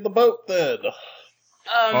 Staying in the boat then.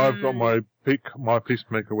 I've got my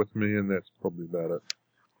peacemaker with me, and that's probably about it.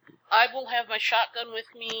 I will have my shotgun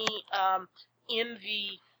with me, in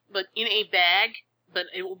a bag, but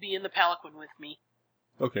it will be in the palanquin with me.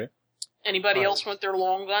 Okay. Anybody else want their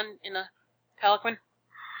long gun in a palanquin?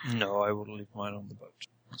 No, I will leave mine on the boat.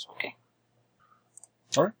 Okay.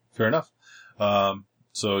 All right. Fair enough.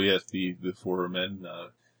 So yes, the 4 men,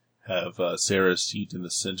 have Sarah's seat in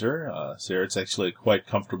the center. Sarah, it's actually a quite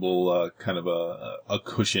comfortable, kind of a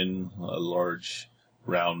cushion, a large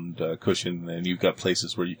cushion, and you've got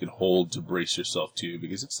places where you can hold to brace yourself to,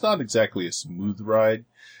 because it's not exactly a smooth ride.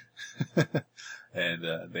 And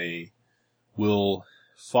they will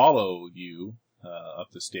follow you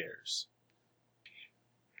up the stairs.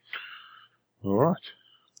 All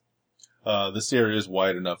right. This area is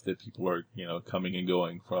wide enough that people are, coming and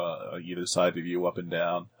going from either side of you, up and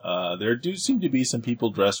down. There do seem to be some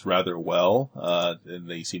people dressed rather well, and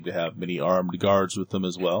they seem to have many armed guards with them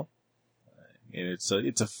as well. And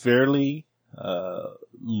it's a fairly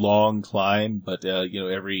long climb, but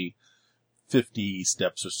every 50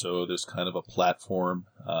 steps or so, there's kind of a platform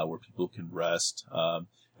where people can rest.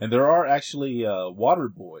 And there are actually water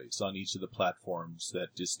boys on each of the platforms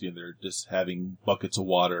that they're just having buckets of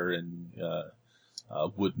water and a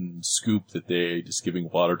wooden scoop that they're just giving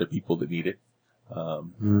water to people that need it.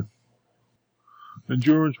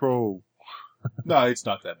 Endurance roll. No, it's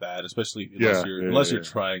not that bad, especially unless you're you're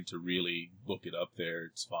trying to really book it up there.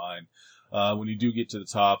 It's fine. When you do get to the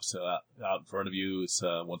tops, out in front of you, it's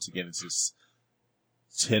once again it's this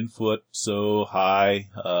 10-foot so high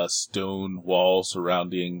stone wall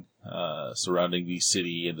surrounding the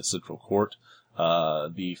city and the central court.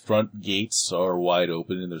 The front gates are wide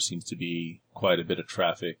open, and there seems to be quite a bit of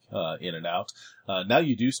traffic in and out. Now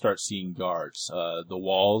you do start seeing guards. The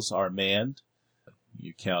walls are manned.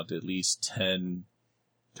 You count at least 10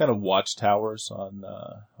 kind of watchtowers on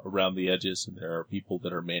around the edges, and there are people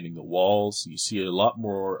that are manning the walls. You see a lot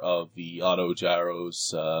more of the auto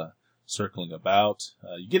gyros circling about.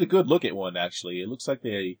 You get a good look at one, actually. It looks like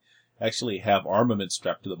they actually have armament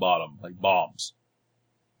strapped to the bottom, like bombs,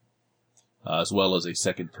 as well as a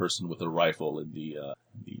second person with a rifle in the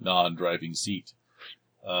non-driving seat.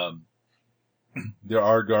 There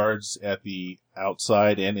are guards at the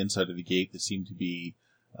outside and inside of the gate that seem to be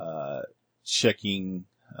checking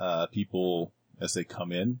people as they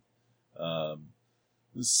come in.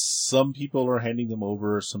 Some people are handing them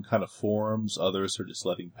over some kind of forms. Others are just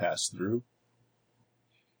letting pass through.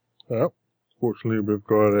 Well, fortunately, we've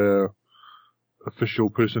got a official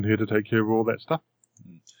person here to take care of all that stuff.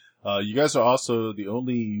 You guys are also the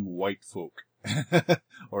only white folk,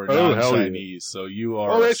 or hell non-Chinese, so you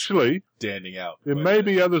are actually standing out. There may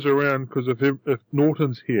be others around, because if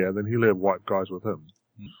Norton's here, then he'll have white guys with him.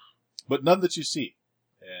 But none that you see.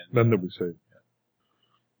 And, none that we see.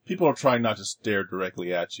 People are trying not to stare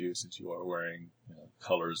directly at you, since you are wearing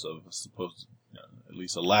colors of supposed, at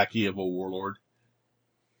least a lackey of a warlord.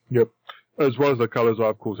 Yep. As well as the colors, I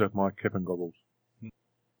of course have my cap and goggles.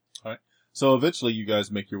 All right. So eventually, you guys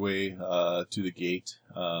make your way to the gate,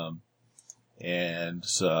 and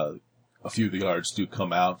a few of the guards do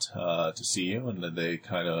come out to see you, and then they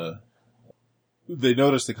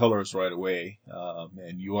notice the colors right away,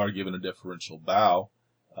 and you are given a deferential bow.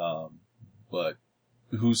 But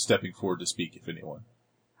who's stepping forward to speak, if anyone?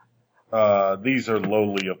 These are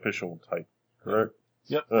lowly official type, correct?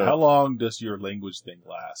 Yep. How long does your language thing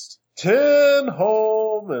last? 10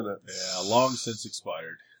 whole minutes. Yeah, long since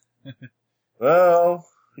expired. Well,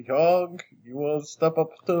 Young, you want to step up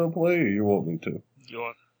to the plate, or you want me to?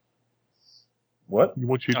 What? You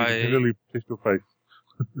want you to really test your face.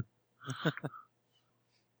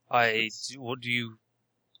 I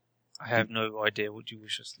have no idea what you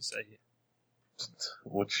wish us to say.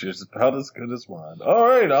 Which is about as good as mine.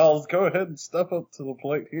 Alright, I'll go ahead and step up to the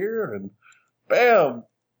plate here, and bam!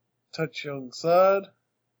 Touch Young's side.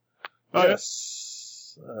 Oh,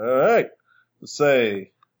 Yes. Alright.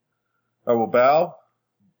 Say, I will bow.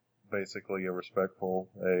 Basically a respectful,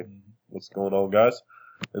 hey, what's going on, guys?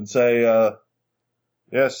 And say,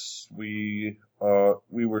 yes, we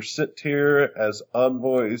were sent here as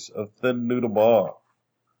envoys of Thin Noodle Ma.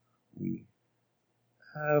 We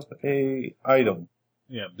have a item.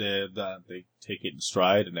 Yeah, they take it in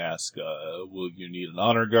stride and ask, will you need an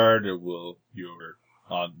honor guard, or will your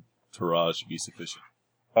entourage be sufficient?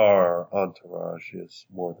 Our entourage is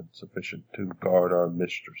more than sufficient to guard our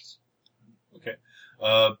mistress. Okay.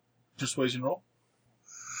 Persuasion roll?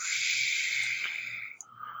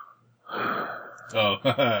 Oh,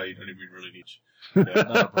 you don't even really need. Yeah,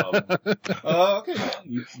 not a problem. Okay,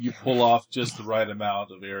 you pull off just the right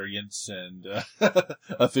amount of arrogance and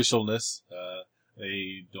officialness.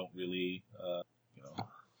 They don't really,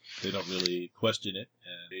 they don't really question it,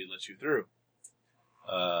 and they let you through.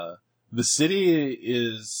 The city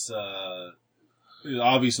is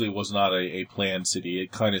obviously was not a planned city.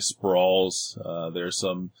 It kind of sprawls. There's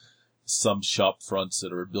some shop fronts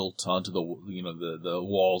that are built onto the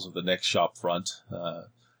walls of the next shop front.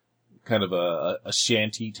 Kind of a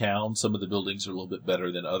shanty town. Some of the buildings are a little bit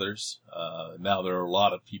better than others. Now there are a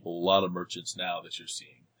lot of people, a lot of merchants now that you're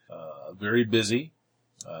seeing. Very busy.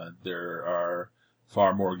 There are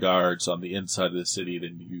far more guards on the inside of the city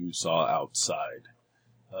than you saw outside.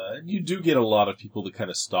 And you do get a lot of people to kind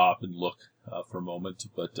of stop and look for a moment,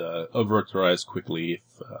 but avert their eyes quickly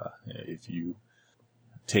if you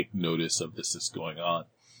take notice of this is going on.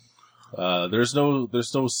 There's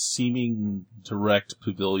no seeming direct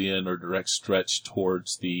pavilion or direct stretch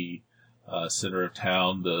towards the center of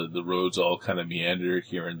town. The roads all kind of meander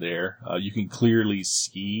here and there. You can clearly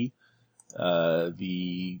see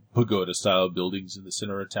the pagoda-style buildings in the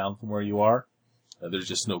center of town from where you are. There's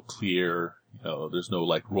just no clear, there's no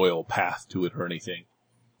like royal path to it or anything.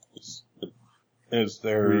 Is Are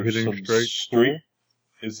there you heading some straight street?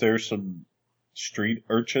 Is there some street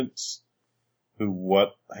urchins who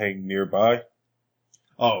hang nearby?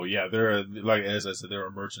 Oh yeah, there are, like as I said, there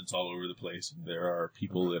are merchants all over the place. There are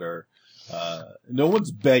people that are, no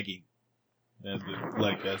one's begging, and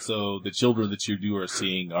so the children that you are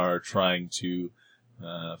seeing are trying to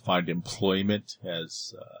find employment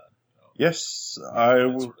as. Yes, I that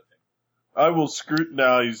will. sort of thing. I will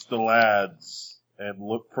scrutinize the lads and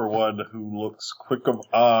look for one who looks quick of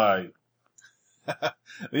eye.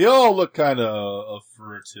 They all look kind of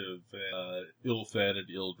furtive, ill-fed and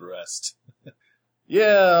ill-dressed.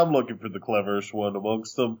 Yeah, I'm looking for the cleverest one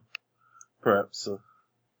amongst them. Perhaps,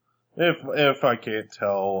 if I can't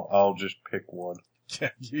tell, I'll just pick one.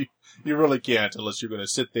 you really can't unless you're going to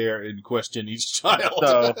sit there and question each child.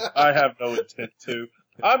 No, I have no intent to.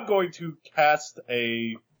 I'm going to cast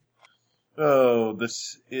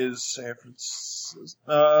this is San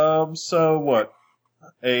Francisco. So what?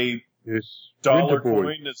 A Yes. dollar Winter Boy.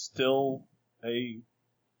 coin is still a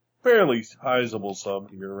fairly sizable sum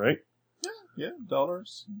here, right? Yeah,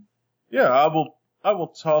 dollars. Yeah, I will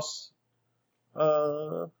toss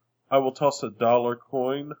a dollar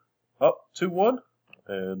coin up to one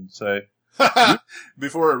and say,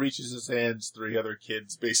 Before it reaches his hands, 3 other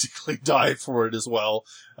kids basically dive for it as well.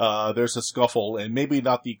 There's a scuffle, and maybe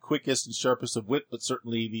not the quickest and sharpest of wit, but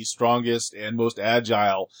certainly the strongest and most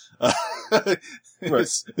agile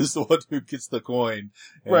is the one who gets the coin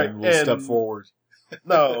and Right, will step and- forward.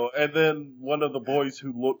 no, and then one of the boys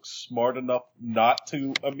who looks smart enough not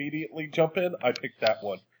to immediately jump in, I pick that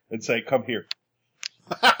one and say, come here.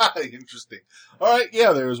 Interesting. All right,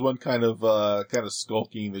 yeah. There was one kind of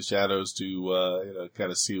skulking in the shadows to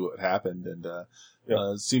kind of see what happened, and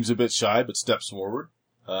seems a bit shy, but steps forward.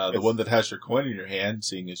 The Yes. one that has your coin in your hand,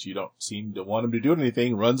 seeing as you don't seem to want him to do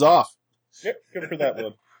anything, runs off. Yep, good for that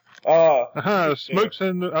one. Aha, smokes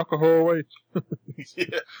and alcohol away.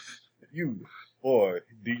 Yeah. You, boy,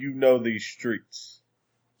 do you know these streets?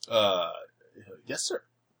 Yes, sir.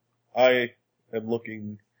 I am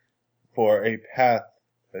looking for a path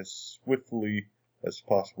as swiftly as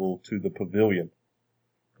possible to the pavilion.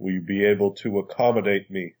 Will you be able to accommodate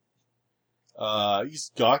me?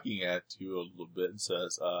 He's gawking at you a little bit and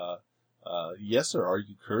says, yes, sir. Are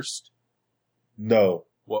you cursed? No.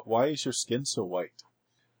 Why is your skin so white?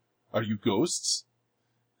 Are you ghosts?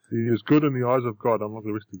 He is good in the eyes of God, unlike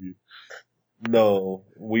the rest of you. No,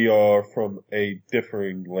 we are from a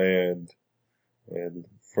differing land, and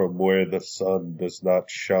from where the sun does not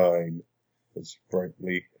shine as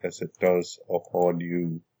brightly as it does upon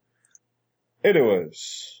you.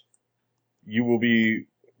 Anyways, you will be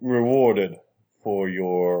rewarded for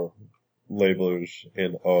your labors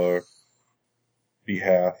in our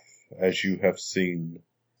behalf, as you have seen.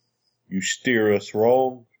 You steer us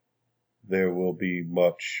wrong, there will be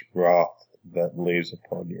much wrath that lays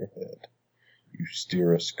upon your head. You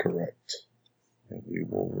steer us correct, and we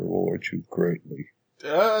will reward you greatly.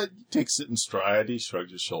 He takes it in stride. He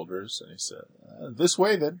shrugs his shoulders and he said, this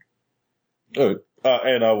way then.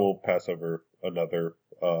 And I will pass over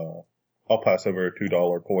I'll pass over a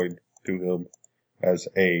 $2 coin to him as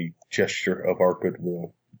a gesture of our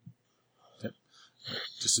goodwill. Yep.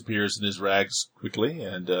 Disappears in his rags quickly,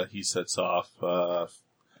 and he sets off, a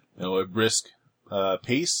brisk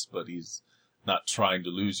pace, but he's not trying to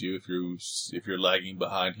lose you. If you're lagging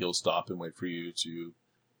behind, he'll stop and wait for you to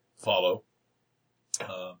follow.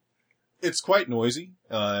 It's quite noisy,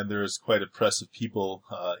 and there's quite a press of people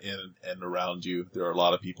in and around you. There are a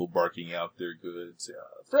lot of people barking out their goods.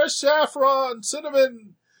 Fresh saffron,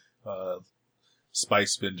 cinnamon,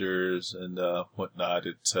 spice vendors, and whatnot.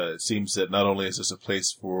 It seems that not only is this a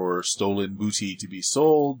place for stolen booty to be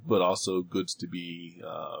sold, but also goods to be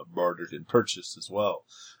bartered and purchased as well.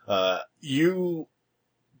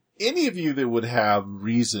 Any of you that would have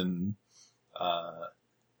reason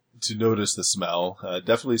to notice the smell,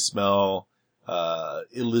 definitely smell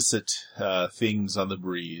illicit things on the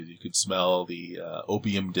breeze. You could smell the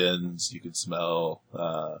opium dens. You could smell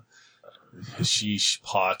hashish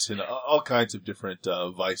pot and all kinds of different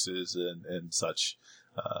vices and such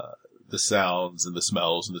the sounds and the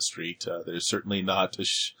smells in the street. They're certainly not,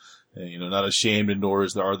 not ashamed, and nor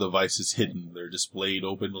are the vices hidden. They're displayed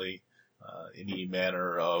openly. Any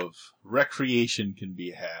manner of recreation can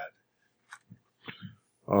be had.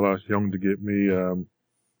 I'll ask Young to get me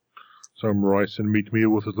some rice and meat meal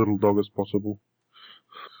with his little dog as possible.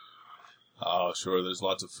 Oh, sure. There's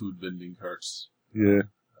lots of food vending carts Yeah.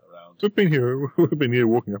 around. We've been here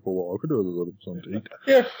walking up a while. I could do with a little something to eat.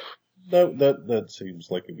 Yeah, that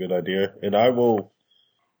seems like a good idea. And I will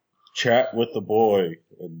chat with the boy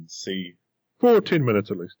and see, For 10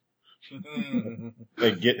 minutes at least.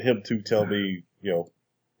 and get him to tell me,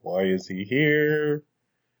 why is he here,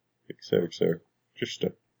 et cetera, et cetera. Just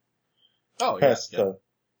to Oh, pass yeah.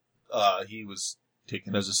 the... He was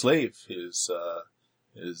taken as a slave. His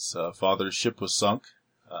father's ship was sunk.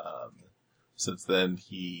 Since then,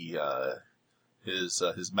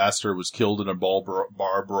 his master was killed in a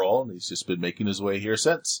bar brawl, and he's just been making his way here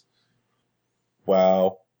since.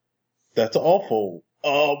 Wow. That's awful.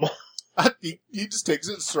 He just takes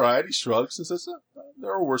it in stride. He shrugs and says,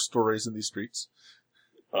 "There are worse stories in these streets."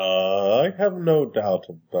 I have no doubt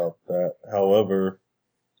about that. However,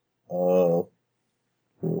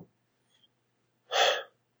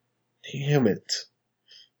 damn it.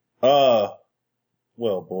 Well,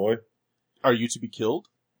 boy. Are you to be killed?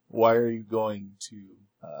 Why are you going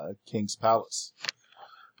to King's Palace?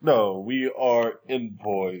 No, we are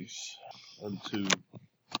envoys unto...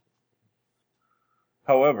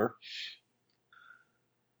 However,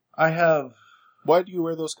 I have... Why do you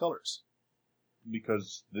wear those colors?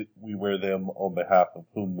 Because we wear them on behalf of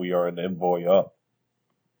whom we are an envoy of.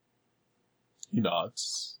 He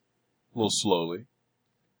nods, a little slowly.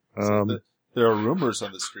 There are rumors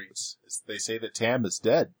on the streets. They say that Tam is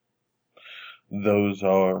dead. Those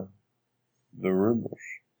are the rumors.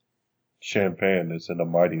 Champagne is in a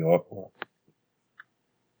mighty uproar.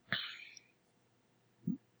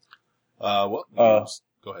 Go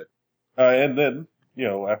ahead. And then,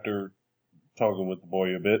 after talking with the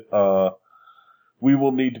boy a bit, we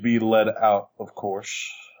will need to be led out, of course.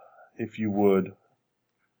 If you would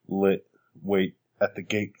wait at the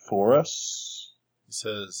gate for us. He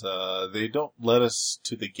says, they don't let us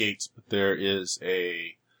to the gates, but there's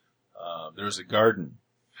a garden,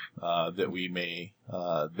 that we may,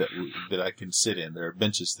 that I can sit in. There are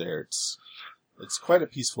benches there. It's quite a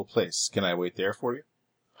peaceful place. Can I wait there for you?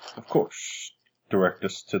 Of course. Direct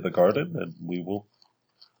us to the garden and we will,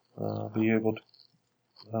 be able to,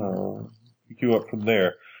 pick you up from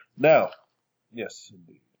there. Now, yes,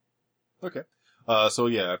 indeed. Okay. After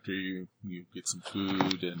you get some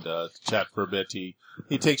food and chat for a bit, he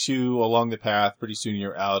takes you along the path. Pretty soon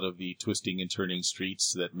you're out of the twisting and turning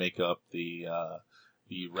streets that make up the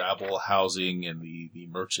rabble housing and the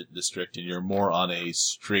merchant district, and you're more on a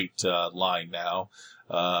straight line now.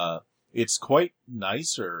 It's quite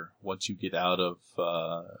nicer once you get out of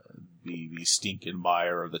the stink and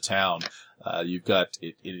mire of the town. You've got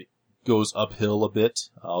it goes uphill a bit,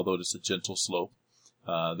 although it's a gentle slope.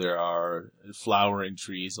 There are flowering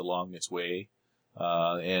trees along its way,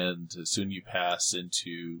 and soon you pass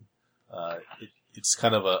into, it's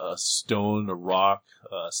kind of a stone, a rock,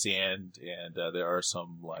 sand, and there are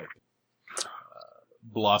some,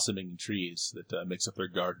 blossoming trees that makes up their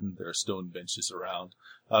garden. There are stone benches around.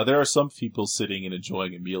 There are some people sitting and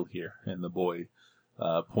enjoying a meal here, and the boy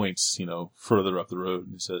points, further up the road,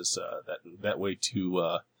 and he says, that way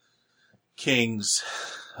to King's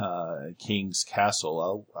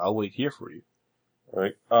Castle. I'll wait here for you. All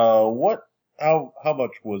right. How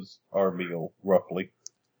much was our meal, roughly?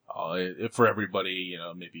 For everybody,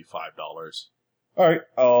 maybe $5. All right.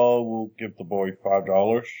 We'll give the boy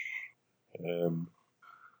 $5 and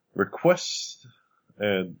request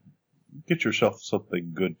and get yourself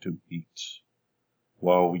something good to eat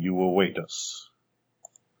while you await us.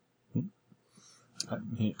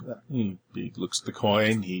 He looks at the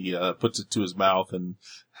coin, he puts it to his mouth and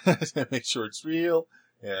makes sure it's real,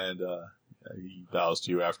 and he bows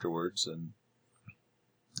to you afterwards and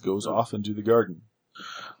goes off into the garden.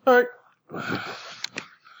 All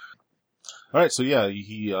right. So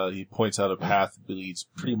he points out a path that leads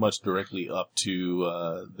pretty much directly up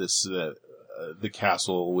to the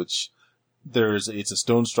castle, which it's a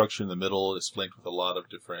stone structure in the middle. It's flanked with a lot of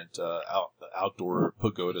different outdoor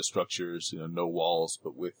pagoda structures. No walls,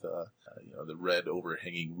 but with the red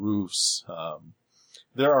overhanging roofs.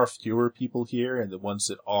 There are fewer people here, and the ones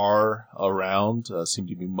that are around seem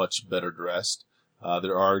to be much better dressed.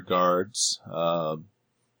 There are guards,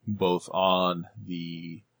 both on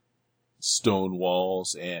the stone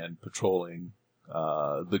walls and patrolling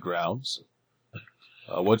the grounds.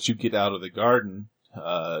 Once you get out of the garden,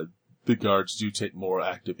 the guards do take more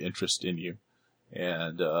active interest in you.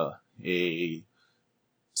 And a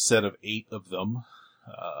set of 8 of them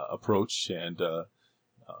approach, and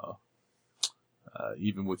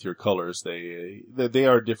even with your colors, they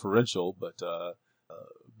are differential, but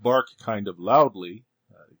bark kind of loudly.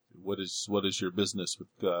 What is your business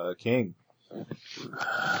with King?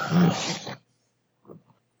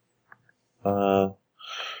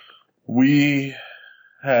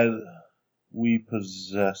 We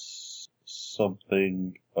possess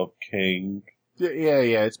something of King. Yeah,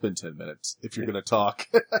 it's been 10 minutes, if you're gonna talk.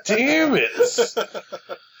 Damn it!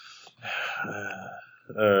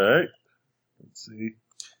 Alright. Let's see.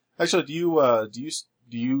 Actually, do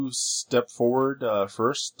you step forward,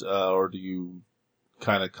 first, or do you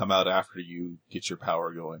kind of come out after you get your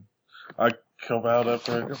power going? I come out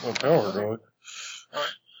after I get my power going.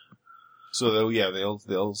 So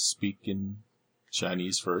they'll speak in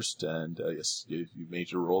Chinese first, and yes, you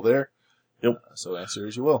made your roll there. Yep. So answer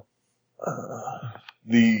as you will.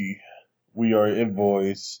 We are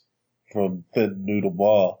envoys from Thin Noodle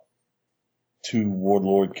Ma to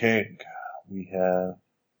Warlord King. We have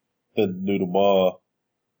Thin Noodle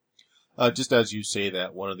Ma. Just as you say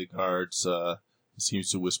that, one of the guards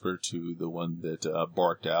seems to whisper to the one that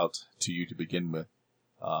barked out to you to begin with.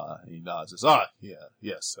 He nods and says,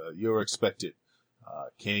 yes, you're expected.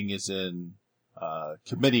 King is in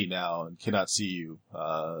committee now and cannot see you.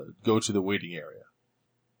 Go to the waiting area.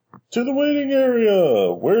 To the waiting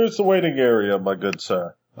area! Where's the waiting area, my good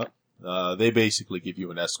sir? They basically give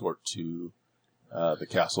you an escort to the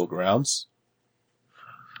castle grounds.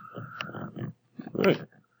 Right.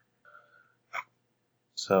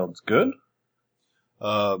 Sounds good.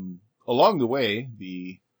 Along the way,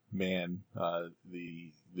 the man,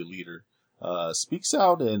 the leader, speaks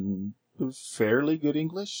out in fairly good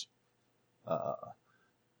English.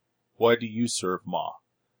 Why do you serve Ma?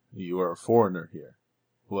 You are a foreigner here.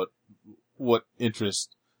 What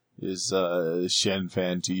interest is Shen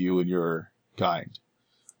Fan to you and your kind?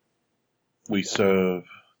 We serve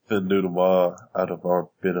the Noodle Ma out of our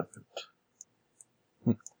benefit.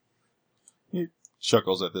 He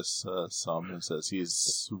chuckles at this some and says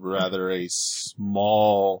he's rather a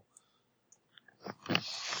small...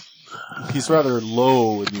 He's rather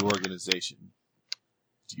low in the organization.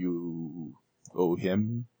 Do you owe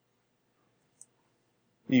him?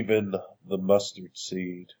 Even the mustard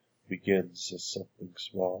seed begins as something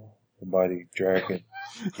small. The mighty dragon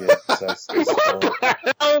begins as the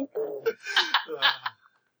small.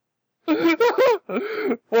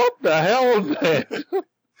 What the hell is that?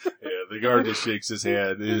 Yeah, the guard just shakes his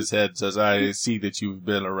head. His head says, "I see that you've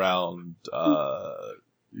been around."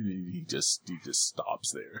 He just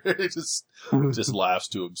stops there. He just laughs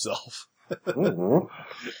to himself.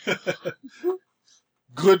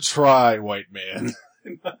 Good try, white man.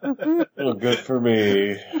 Well, good for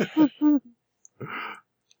me.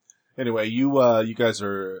 Anyway, you guys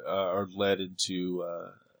are led into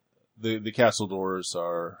the castle doors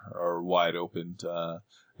are wide open.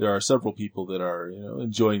 There are several people that are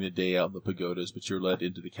enjoying the day out in the pagodas, but you're led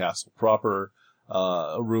into the castle proper.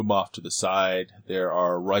 A room off to the side. There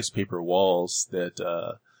are rice paper walls that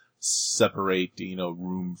separate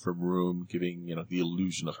room from room, giving the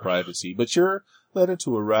illusion of privacy. But you're led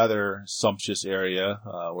into a rather sumptuous area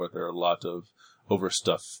where there are a lot of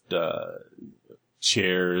overstuffed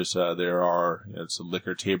chairs. There are some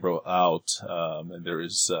liquor table out, and there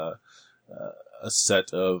is a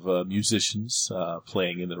set of musicians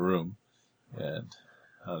playing in the room. And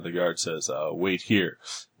the guard says, "Wait here.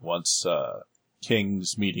 Once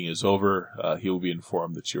King's meeting is over, he will be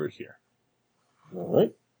informed that you're here."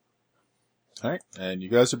 Alright. Alright, and you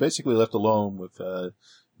guys are basically left alone with,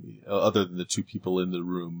 other than the 2 people in the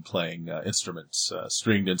room playing instruments,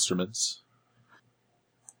 stringed instruments.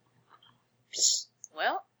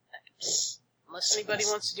 Well, unless anybody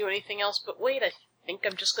wants to do anything else but wait, I think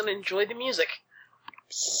I'm just going to enjoy the music.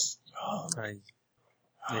 Yes.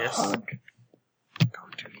 Go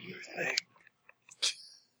do your thing.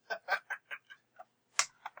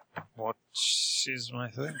 What is my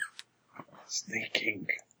thing? Sneaking.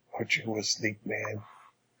 Aren't you a sneak man?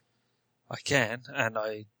 I can, and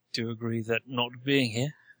I do agree that not being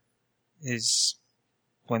here is,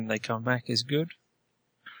 when they come back, is good.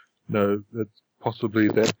 No, that's possibly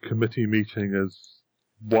that committee meeting is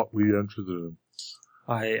what we're interested in.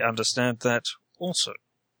 I understand that also.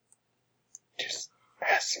 Just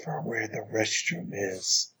ask for where the restroom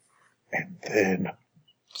is, and then...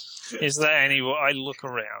 Is there anyone? I look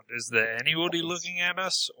around. Is there anybody looking at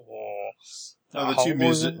us, or the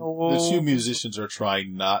 2 musicians are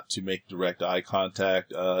trying not to make direct eye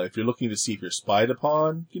contact. If you're looking to see if you're spied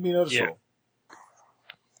upon, give me a notice roll.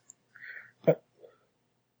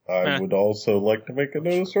 I would also like to make a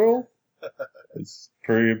notice roll. It's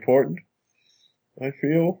pretty important, I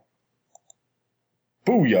feel.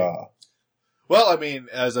 Booyah! Well, I mean,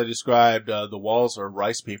 as I described, the walls are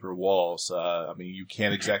rice paper walls. I mean, you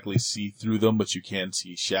can't exactly see through them, but you can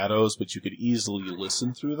see shadows, but you could easily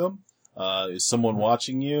listen through them. Is someone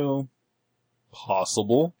watching you?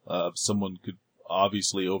 Possible. Someone could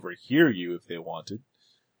obviously overhear you if they wanted.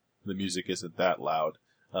 The music isn't that loud.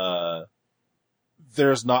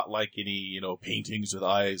 There's not like any, paintings with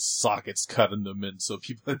eye sockets cut in them, and so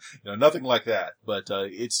people, nothing like that. But,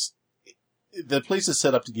 the place is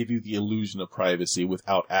set up to give you the illusion of privacy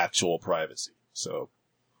without actual privacy. So,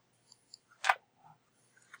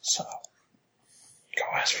 go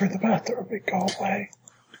ask for the bathroom and go away.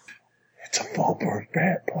 It's a full-bird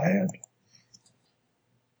bat plan.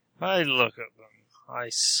 I look at them. I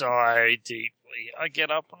sigh deeply. I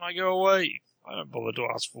get up and I go away. I don't bother to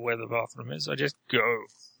ask for where the bathroom is. I just go.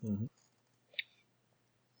 Mm-hmm.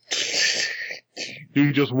 Do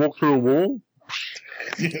you just walk through a wall?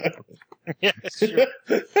 Yeah. Yes, sure.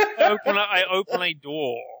 I open a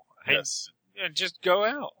door Yes. and just go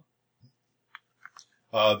out.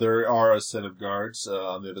 There are a set of guards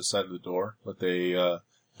on the other side of the door, but they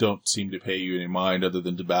don't seem to pay you any mind other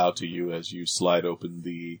than to bow to you as you slide open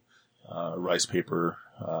the rice paper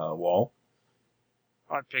wall.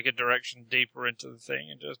 I pick a direction deeper into the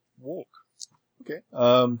thing and just walk. Okay.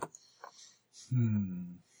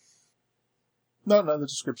 No, the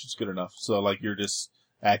description's good enough. So, like, you're just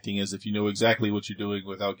acting as if you know exactly what you're doing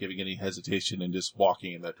without giving any hesitation and just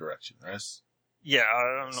walking in that direction, right? Yeah,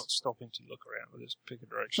 I'm not stopping to look around. I just pick a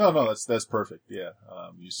direction. No, that's perfect. Yeah.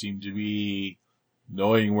 You seem to be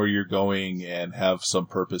knowing where you're going and have some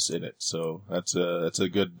purpose in it. So that's a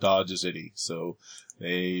good dodge as any. So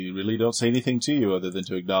they really don't say anything to you other than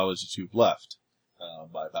to acknowledge that you've left,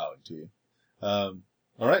 by bowing to you. All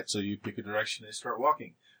right. So you pick a direction and start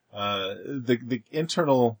walking. The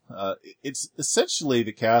internal, it's essentially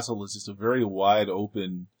the castle is just a very wide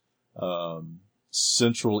open,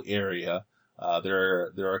 central area.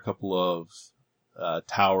 There are a couple of,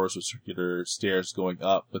 towers with circular stairs going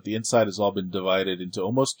up, but the inside has all been divided into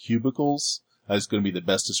almost cubicles. That's going to be the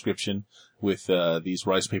best description, with, these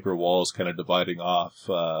rice paper walls kind of dividing off,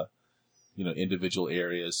 individual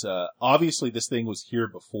areas. Obviously this thing was here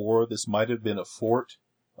before. This might have been a fort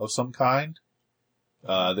of some kind.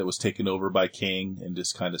 That was taken over by King and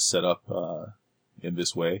just kind of set up, in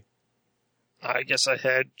this way. I guess I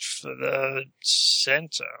head for the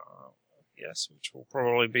center. Yes, which will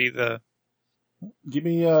probably be the... Give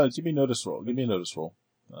me notice roll. Give me a notice roll.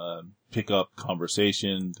 Pick up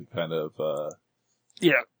conversation to kind of,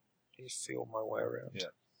 Yeah. Just feel my way around. Yeah.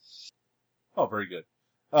 Oh, very good.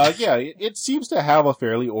 It seems to have a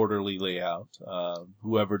fairly orderly layout.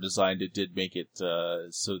 Whoever designed it did make it,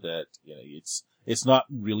 so that, it's not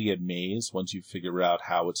really a maze. Once you figure out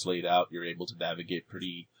how it's laid out, you're able to navigate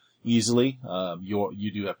pretty easily.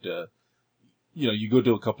 You do have to, you go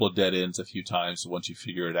to a couple of dead ends a few times. So once you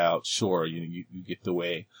figure it out, sure, you get the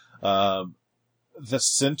way. The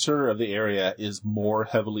center of the area is more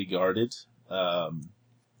heavily guarded.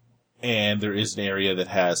 And there is an area that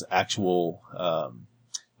has actual,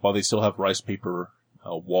 while they still have rice paper,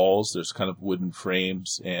 walls, there's kind of wooden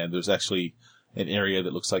frames, and there's actually an area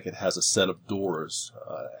that looks like it has a set of doors,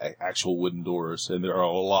 actual wooden doors, and there are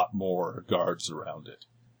a lot more guards around it.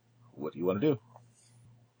 What do you want to do?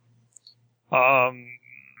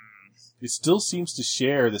 It still seems to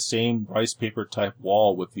share the same rice paper type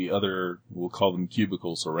wall with the other, we'll call them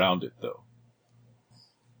cubicles around it, though.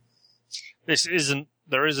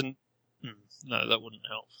 No, that wouldn't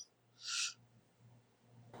help.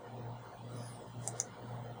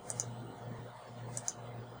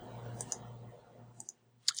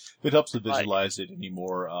 If it helps to visualize it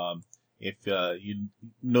anymore, if you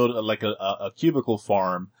know, like a cubicle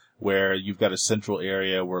farm where you've got a central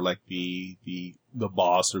area where like the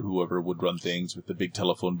boss or whoever would run things with the big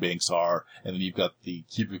telephone banks are, and then you've got the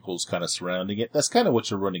cubicles kind of surrounding it. That's kind of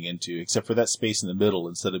what you're running into, except for that space in the middle,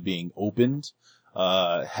 instead of being opened,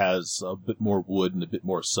 has a bit more wood and a bit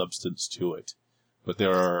more substance to it. But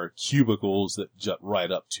there are cubicles that jut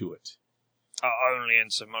right up to it. Only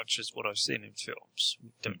in so much as what I've seen in films.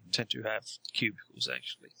 We don't tend to have cubicles,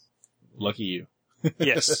 actually. Lucky you.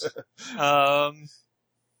 Yes. No,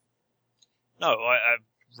 I've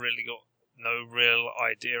really got no real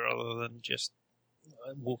idea other than just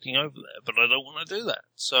walking over there, but I don't want to do that.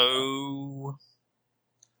 So...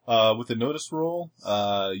 with the notice roll,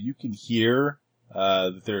 you can hear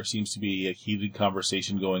that there seems to be a heated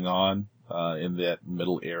conversation going on in that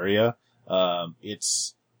middle area.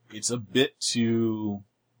 It's a bit too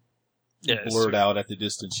blurred out at the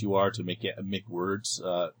distance you are to make words,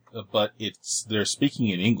 but they're speaking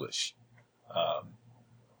in English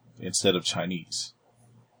instead of Chinese.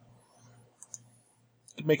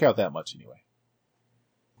 You can make out that much anyway.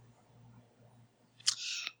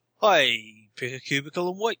 I pick a cubicle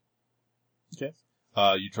and wait. Okay.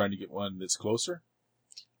 You trying to get one that's closer?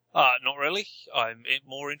 Not really. I'm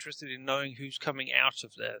more interested in knowing who's coming out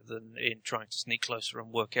of there than in trying to sneak closer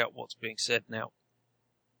and work out what's being said now.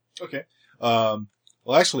 Okay. Well,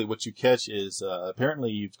 actually, what you catch is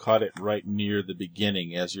apparently you've caught it right near the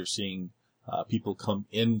beginning as you're seeing people come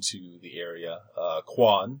into the area.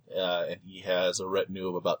 Quan, and he has a retinue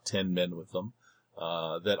of about 10 men with him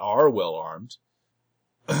that are well armed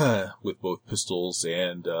with both pistols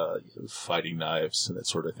and fighting knives and that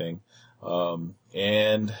sort of thing.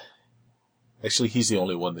 And actually, he's the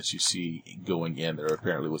only one that you see going in. There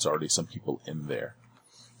apparently was already some people in there.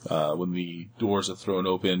 When the doors are thrown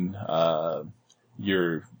open,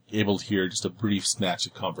 you're able to hear just a brief snatch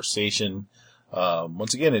of conversation.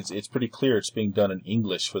 Once again, it's pretty clear it's being done in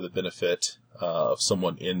English for the benefit of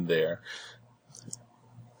someone in there.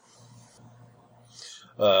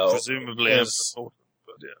 Presumably,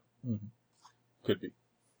 but yeah. Mm-hmm. Could be.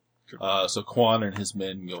 So Quan and his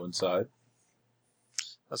men go inside.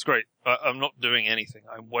 That's great. I'm not doing anything.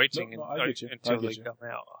 I'm waiting until they come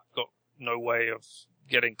out. I've got no way of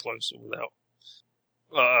getting closer without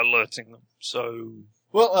alerting them. So,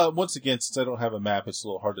 well, once again, since I don't have a map, it's a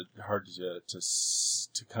little hard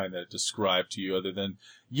to kind of describe to you. Other than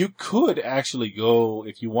you could actually go,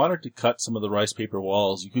 if you wanted to cut some of the rice paper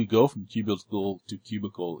walls, you could go from cubicle to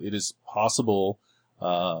cubicle. It is possible.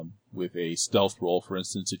 With a stealth roll, for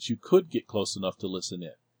instance, that you could get close enough to listen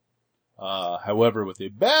in. However, with a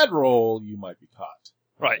bad roll, you might be caught.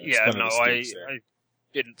 Right, I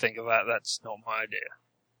didn't think of that. That's not my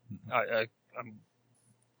idea. I'm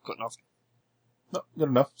good enough. No, good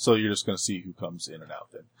enough. So you're just going to see who comes in and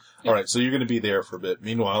out then. Yeah. All right, so you're going to be there for a bit.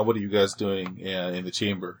 Meanwhile, what are you guys doing in the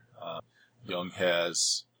chamber? Young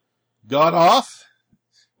has gone off.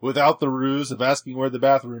 Without the ruse of asking where the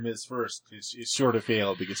bathroom is first. It's sure to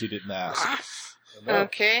fail because he didn't ask.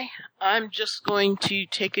 Okay. I'm just going to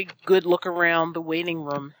take a good look around the waiting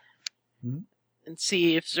room and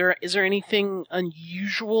see if is there anything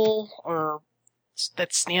unusual or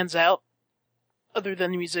that stands out other than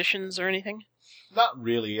the musicians or anything? Not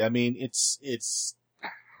really. I mean, it's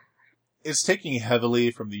taking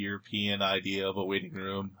heavily from the European idea of a waiting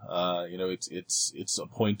room. It's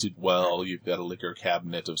appointed well. You've got a liquor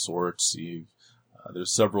cabinet of sorts.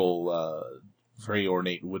 There's several very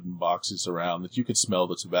ornate wooden boxes around that you could smell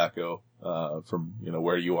the tobacco from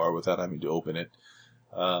where you are without having to open it.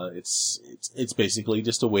 It's basically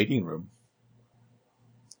just a waiting room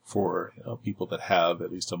for people that have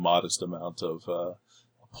at least a modest amount of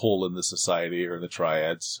pull in the society or the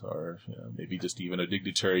triads, or maybe just even a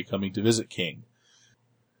dignitary coming to visit King.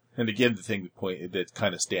 And again, the point that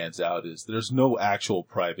kind of stands out is there's no actual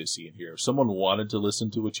privacy in here. If someone wanted to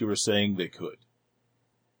listen to what you were saying, they could.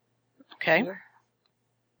 Okay.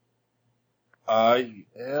 I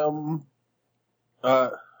am.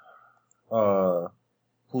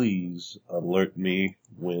 Please alert me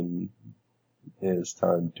when it is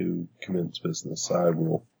time to commence business. I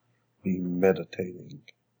will be meditating.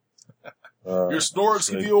 Your snores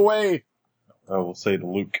give you away. I will say to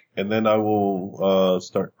Luke, and then I will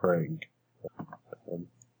start praying. And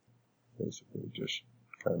basically, just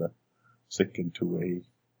kind of sink into a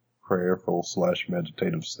prayerful /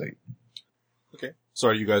 meditative state. Okay. So,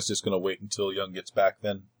 are you guys just going to wait until Young gets back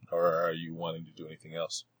then, or are you wanting to do anything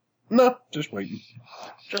else? No, just waiting.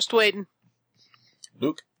 Just waiting.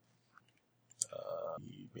 Luke,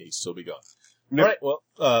 he may still be gone. Nope. All right.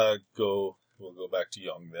 Well, we'll go back to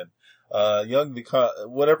Young then. Young,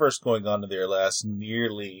 whatever's going on in there lasts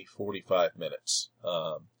nearly 45 minutes.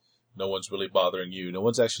 No one's really bothering you. No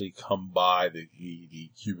one's actually come by the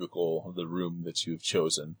cubicle, the room that you've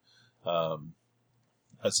chosen.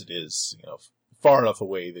 As it is, far enough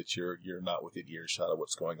away that you're not within earshot of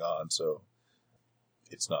what's going on, so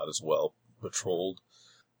it's not as well patrolled.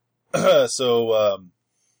 So,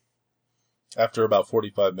 after about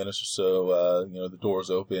 45 minutes or so, the doors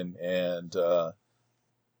open and,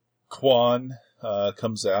 Quan,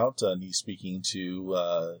 comes out and he's speaking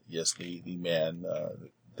to, the man,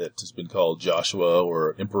 that has been called Joshua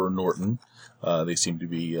or Emperor Norton. They seem to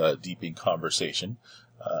be, deep in conversation.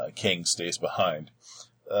 King stays behind.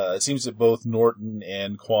 It seems that both Norton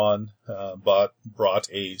and Quan, brought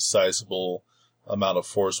a sizable amount of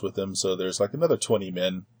force with them, so there's like another 20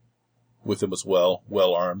 men with them as well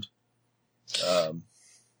armed. Go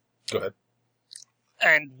ahead.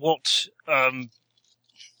 And what,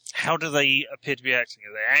 How do they appear to be acting?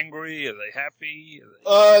 Are they angry? Are they happy?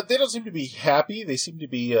 Are they... They don't seem to be happy. They seem to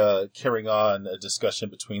be carrying on a discussion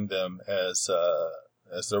between them as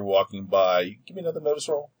they're walking by. Give me another notice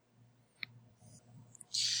roll.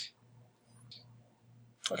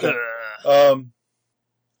 Okay.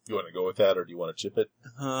 You want to go with that, or do you want to chip it?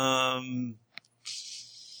 I'll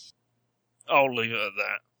leave it at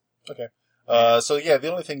that. Okay. So yeah,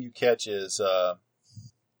 the only thing you catch is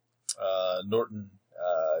Norton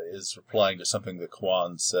is replying to something that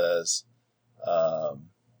Quan says. Let's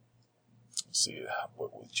see,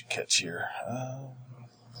 what would you catch here?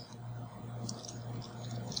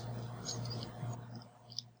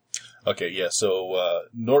 Okay, yeah. So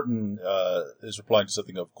Norton is replying to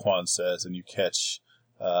something that Quan says, and you catch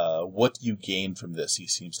what do you gain from this. He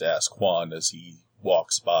seems to ask Quan as he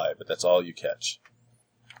walks by, but that's all you catch.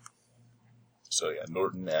 So yeah,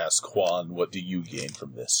 Norton asks Quan, "What do you gain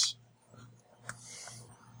from this?"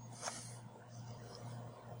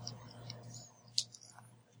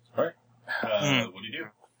 All right. What do you do?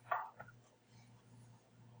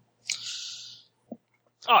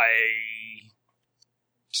 I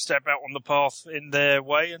step out on the path in their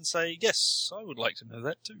way and say, yes, I would like to know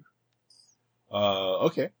that too.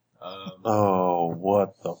 Okay. Oh,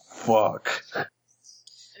 what the fuck? Yeah,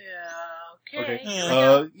 okay.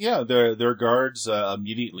 Yeah, their guards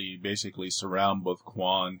immediately basically surround both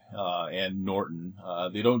Quan and Norton.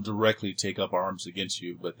 They don't directly take up arms against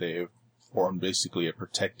you, but they form basically a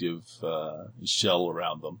protective shell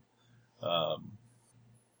around them.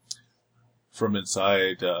 From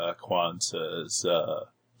inside, Quan says,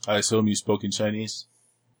 I assume you spoke in Chinese?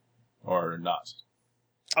 Or not?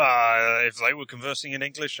 If they were conversing in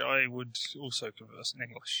English, I would also converse in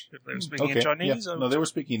English. If they were speaking in Chinese, yeah. No, they were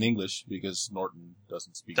speaking English because Norton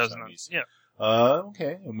doesn't speak Chinese. Yeah.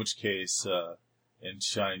 Okay. In which case, in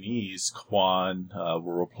Chinese, Quan will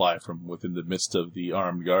reply from within the midst of the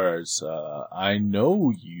armed guards. I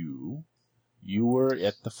know you. You were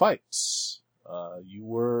at the fights. You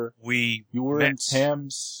were met. in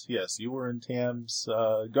Tam's. Yes, you were in Tam's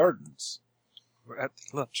gardens. We're at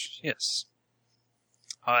the lunch. Yes.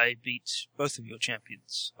 I beat both of your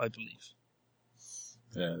champions, I believe.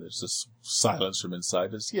 Yeah, there's this silence from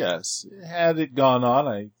inside us. Yes, had it gone on,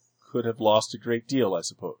 I could have lost a great deal, I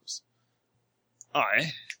suppose.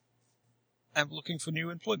 I am looking for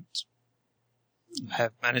new employment. I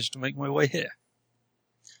have managed to make my way here.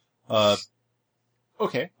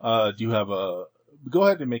 Okay. Do you have a... Go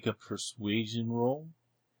ahead and make a persuasion roll.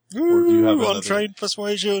 Ooh, do you have another... untrained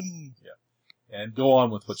persuasion! Yeah. And go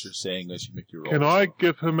on with what you're saying as you make your roll. Can I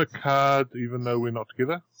give him a card even though we're not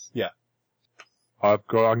together? Yeah. I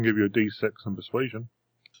can give you a D6 and persuasion.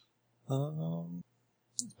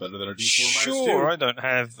 It's better than a D4 Sure, I don't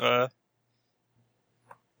have,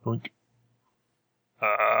 Doink.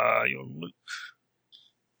 your Luke.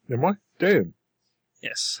 Am I? Damn.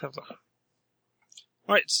 Yes, have that.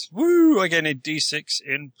 Right, woo! I get a D6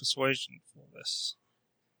 in persuasion for this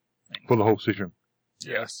thing. For the whole session.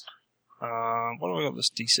 Yes. What do I got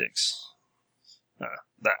this D6?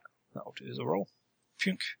 That'll do as a roll.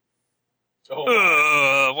 Punk.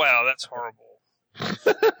 Oh, wow, that's horrible.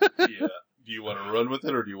 yeah. Do you want to run with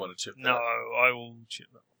it, or do you want to chip that? No, I will chip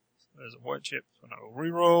that. There's a white chip, and I will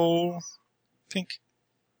re-roll. Pink.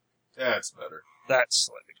 That's better. That's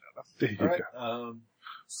slightly better. There you All right. go.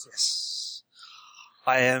 Yes.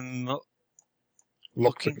 I am Locked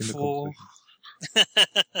looking in the for... conversation.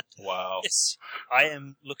 Wow. Yes, I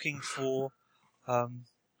am looking for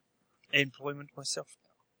employment myself now.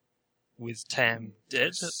 With Tam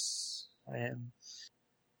dead, I am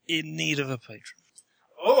in need of a patron.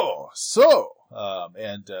 Oh, so,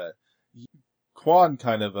 Quan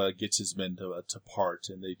kind of gets his men to part,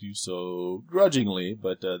 and they do so grudgingly,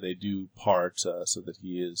 but they do part so that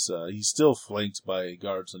he's still flanked by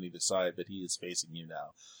guards on either side, but he is facing you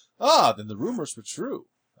now. Ah, then the rumors were true.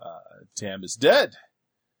 Tam is dead.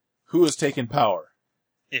 Who has taken power?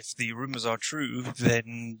 If the rumors are true,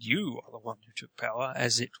 then you are the one who took power,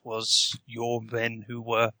 as it was your men who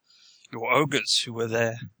were, your ogres who were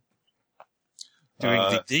there doing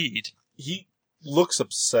the deed. He looks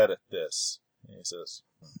upset at this. And he says,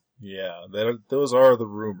 yeah, those are the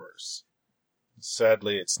rumors.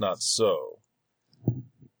 Sadly, it's not so.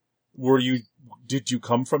 Did you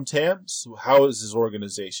come from Tam's? How is his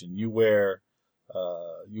organization? You wear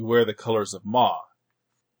the colors of Ma.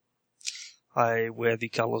 I wear the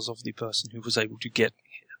colours of the person who was able to get me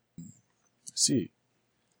here. I see.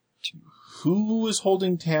 Who is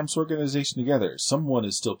holding Tam's organization together? Someone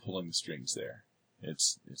is still pulling the strings there.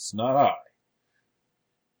 It's not I.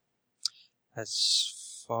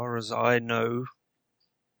 As far as I know,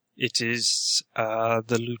 It is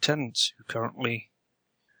the lieutenants who currently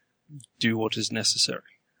do what is necessary.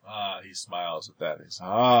 He smiles at that. He's,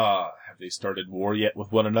 have they started war yet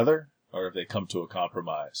with one another? Or have they come to a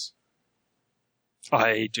compromise?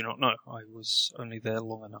 I do not know. I was only there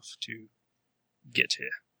long enough to get here.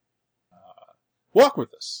 Walk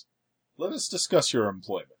with us. Let us discuss your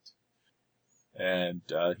employment. And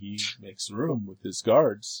he makes room with his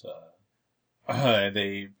guards. And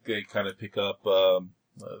they kind of pick up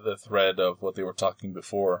the thread of what they were talking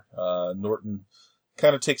before. Norton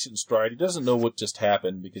kind of takes it in stride. He doesn't know what just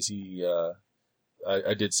happened because he...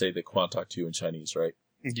 I did say that Quan talked to you in Chinese, right?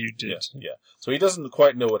 You did. Yeah. So he doesn't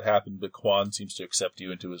quite know what happened, but Quan seems to accept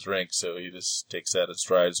you into his ranks, so he just takes that in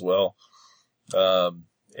stride as well.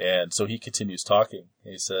 And so he continues talking.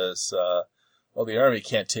 He says, well, the army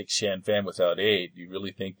can't take Shan Fan without aid. Do you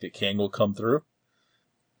really think that Kang will come through?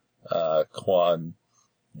 Quan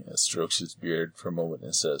strokes his beard for a moment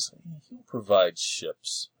and says, he'll provide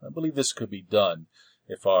ships. I believe this could be done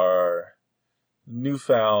if our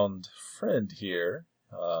newfound friend here,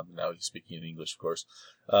 now he's speaking in English, of course,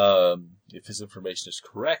 if his information is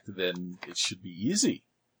correct, then it should be easy,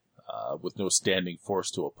 with no standing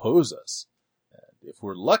force to oppose us. And if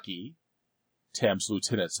we're lucky, Tam's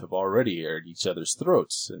lieutenants have already aired each other's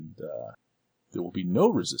throats, and there will be no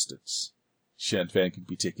resistance. Shan Fan can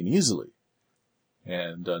be taken easily.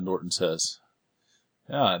 And Norton says,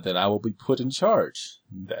 then I will be put in charge.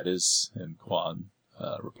 That is, and Quan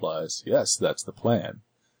replies, yes, that's the plan.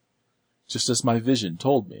 Just as my vision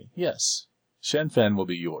told me, yes, Shan Fan will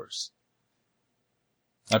be yours.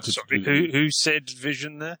 Sorry, who said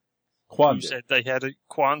vision there? Quan Who did. said they had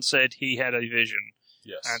Quan said he had a vision,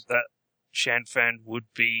 Yes. and that Shan Fan would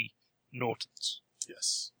be Norton's.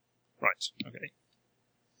 Yes. Right. Okay.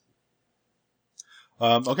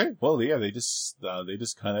 Okay. Well, yeah, they just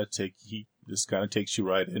kind of takes you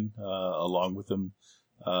right in, along with them,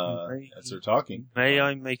 as they're talking. May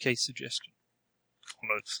I make a suggestion?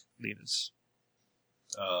 One of leaders.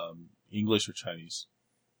 English or Chinese?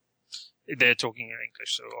 They're talking in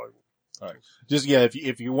English, so I will. All right. Just, yeah,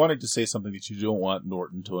 if you wanted to say something that you don't want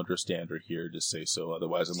Norton to understand or hear, just say so.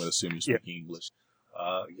 Otherwise, I'm going to assume you're speaking English.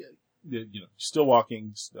 Still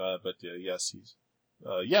walking, but yes,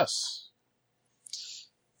 yes.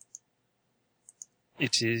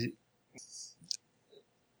 It is.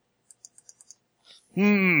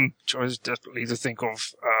 Tries desperately to think of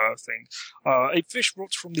things. A fish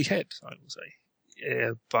rots from the head, I will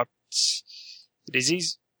say. But it is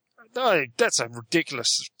easy. No, that's a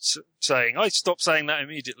ridiculous saying. I stopped saying that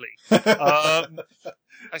immediately. I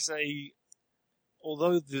say,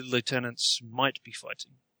 although the lieutenants might be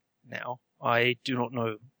fighting now, I do not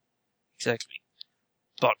know exactly.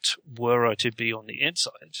 But were I to be on the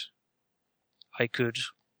inside, I could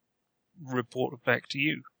report back to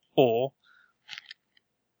you, or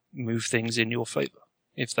move things in your favor,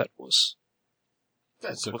 if that was.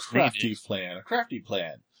 That's a what's crafty needed. plan. A crafty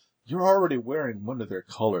plan. You're already wearing one of their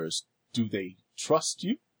colors. Do they trust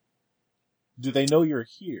you? Do they know you're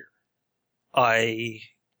here? Thin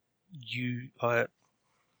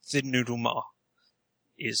Noodle Ma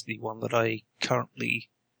is the one that I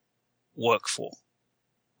currently work for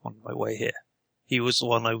on my way here. He was the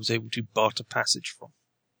one I was able to barter passage from.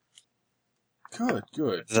 Good.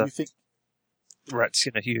 Do The- you think... Rat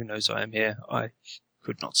Skinner Hugh knows I am here. I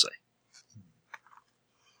could not say.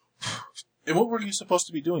 And what were you supposed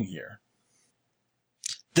to be doing here?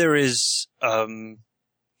 There is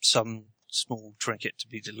some small trinket to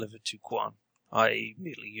be delivered to Quan. I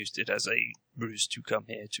merely used it as a ruse to come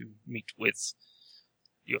here to meet with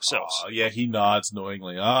yourselves. Yeah, he nods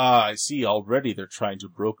knowingly. I see. Already they're trying to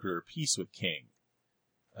broker a peace with King.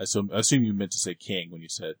 I assume you meant to say King when you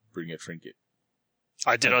said bring a trinket.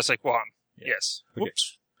 I say Quan. Yeah. Yes. Okay.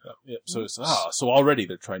 Whoops. Yep. So so already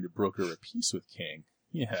they're trying to broker a peace with King.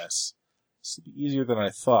 Yes. This will be easier than I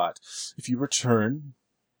thought. If you return,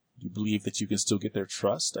 you believe that you can still get their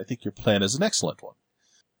trust? I think your plan is an excellent one.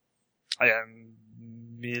 I am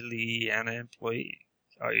merely an employee.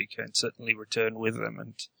 I can certainly return with them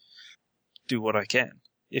and do what I can.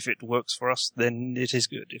 If it works for us, then it is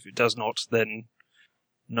good. If it does not, then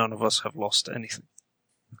none of us have lost anything.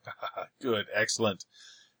 Good. Excellent.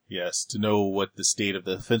 Yes, to know what the state of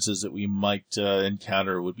the defenses that we might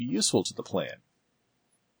encounter would be useful to the plan.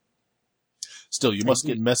 Still, you must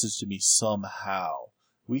get a message to me somehow.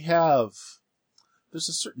 There's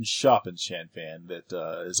a certain shop in Shanfan that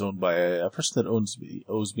is owned by a person that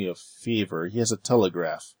owes me a favor. He has a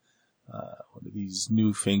telegraph. One of these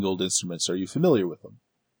newfangled instruments. Are you familiar with them?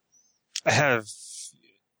 I have...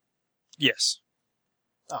 Yes.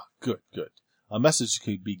 Ah, good. A message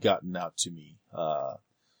could be gotten out to me.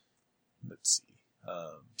 let's see.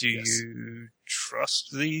 Do yes. you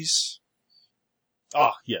trust these?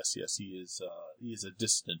 Ah, yes. He is a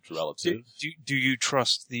distant relative. Do you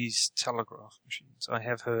trust these telegraph machines? I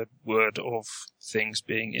have heard word of things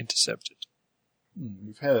being intercepted.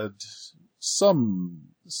 We've had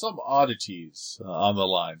some oddities on the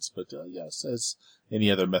lines, but yes, as any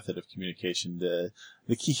other method of communication, the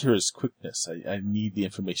key here is quickness. I need the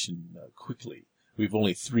information quickly. We've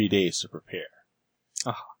only 3 days to prepare.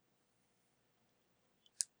 Ah.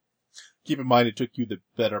 Keep in mind, it took you the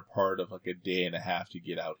better part of like a day and a half to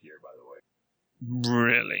get out here, by the way.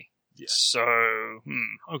 Really? Yeah. So,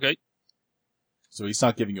 okay. So he's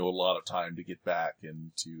not giving you a lot of time to get back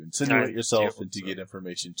and to insinuate yourself and to get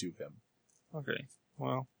information to him. Okay.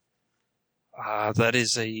 Well, that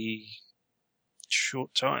is a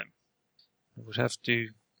short time. I would have to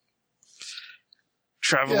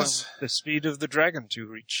travel at the speed of the dragon to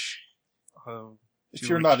reach. If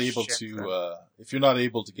you're not able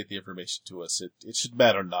to get the information to us, it should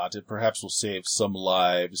matter not. It perhaps will save some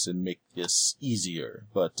lives and make this easier.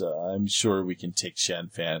 But I'm sure we can take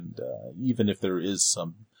Shanfan, even if there is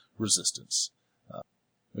some resistance.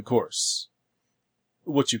 Of course,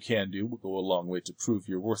 what you can do will go a long way to prove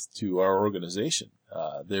your worth to our organization.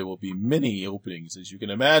 There will be many openings, as you can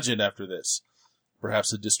imagine, after this.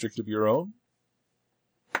 Perhaps a district of your own?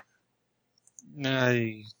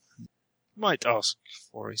 I might ask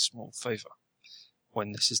for a small favor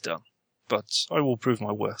when this is done, but I will prove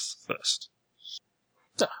my worth first.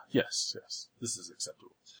 Yes. This is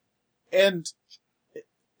acceptable. And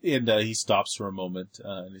he stops for a moment,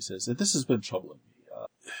 and he says, and this has been troubling me.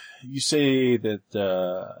 You say that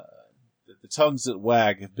the tongues that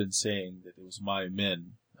wag have been saying that it was my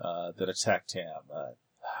men that attacked Tam.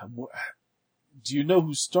 Do you know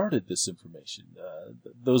who started this information?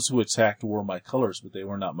 Those who attacked wore my colors, but they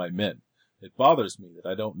were not my men. It bothers me that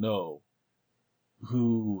I don't know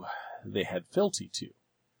who they had fealty to.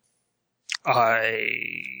 I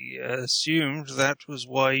assumed that was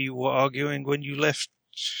why you were arguing when you left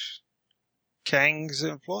Kang's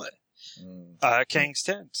employ. Kang's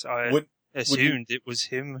tent. I assumed it was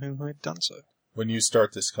him who had done so. When you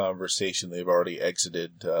start this conversation, they've already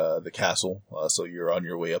exited the castle, so you're on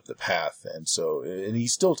your way up the path, and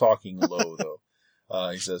he's still talking low, though.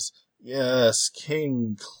 He says, yes,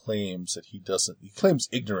 King claims that he claims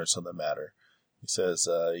ignorance on the matter. He says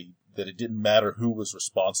that it didn't matter who was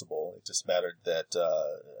responsible, it just mattered that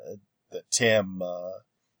Tam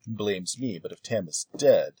blames me, but if Tam is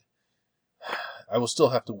dead, I will still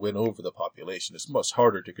have to win over the population. It's much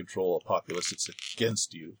harder to control a populace that's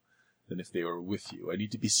against you than if they were with you. I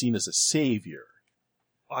need to be seen as a savior.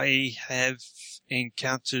 I have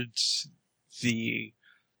encountered the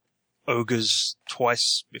ogres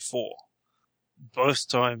twice before. Both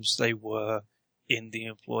times they were in the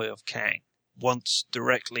employ of Kang. Once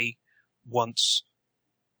directly, once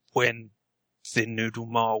when the Noodle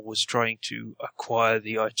Ma was trying to acquire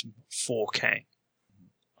the item for Kang.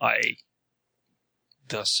 I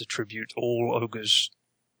thus attribute all ogres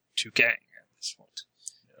to Kang at this point.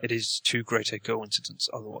 It is too great a coincidence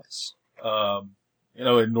otherwise. And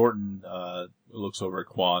Norton looks over at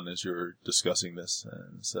Quan as you're discussing this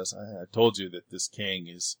and says, I told you that this Kang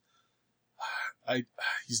is...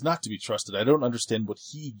 he's not to be trusted. I don't understand what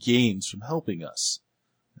he gains from helping us.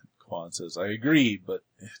 And Quan says, I agree, but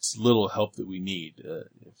it's little help that we need.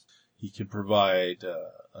 If he can provide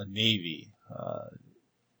a navy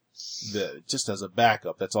just as a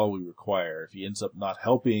backup, that's all we require. If he ends up not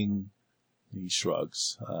helping... He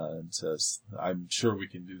shrugs and says, I'm sure we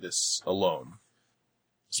can do this alone.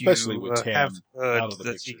 Especially with Tam out of the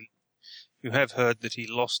picture. You have heard that he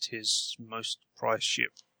lost his most prized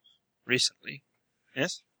ship recently,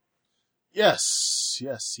 yes?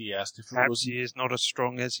 Yes, he asked if Perhaps it was... he is not as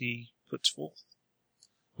strong as he puts forth.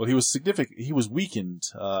 Well, he was significant. He was weakened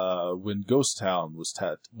when Ghost Town was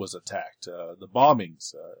attacked. The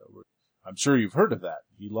bombings, I'm sure you've heard of that.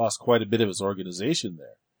 He lost quite a bit of his organization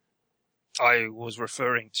there. I was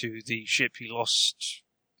referring to the ship he lost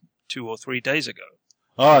 2 or 3 days ago.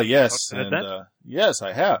 Ah, yes, yes,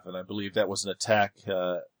 I have, and I believe that was an attack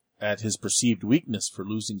at his perceived weakness for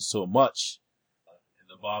losing so much in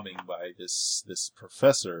the bombing by this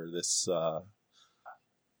professor. This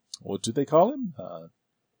what do they call him?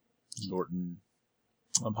 Norton.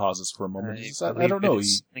 Pauses for a moment. I don't know.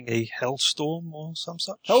 A hellstorm or some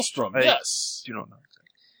such. Hellstorm. Yes. Do not know.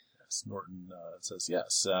 Norton says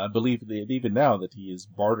yes. I believe that even now that he is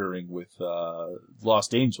bartering with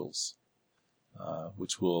Lost Angels,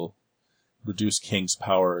 which will reduce Kang's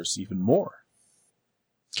powers even more.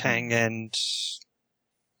 Kang and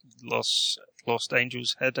Lost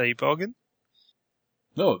Angels had a bargain?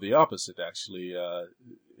 No, the opposite, actually.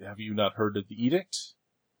 Have you not heard of the edict?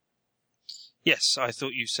 Yes, I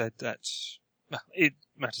thought you said that. Well, it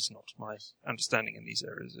matters not. My understanding in these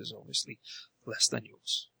areas is obviously less than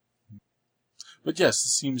yours. But yes,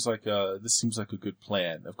 this seems like a good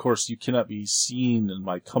plan. Of course, you cannot be seen in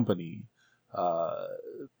my company.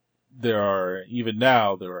 There are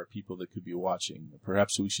people that could be watching.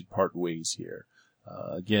 Perhaps we should part ways here.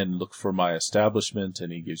 Again, look for my establishment,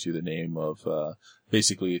 and he gives you the name of,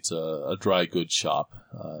 basically it's a dry goods shop,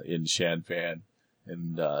 in Shanfan,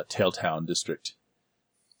 in, Tailtown district.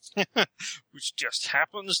 Which just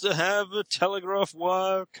happens to have a telegraph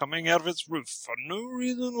wire coming out of its roof for no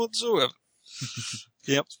reason whatsoever.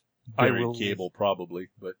 Yep. Very cable, probably,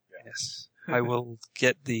 but yeah. Yes. I will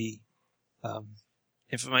get the, any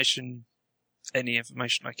information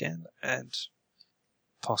I can, and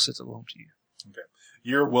pass it along to you. Okay.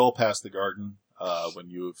 You're well past the garden,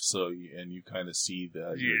 and you kind of see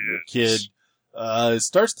your kid,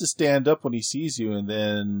 starts to stand up when he sees you, and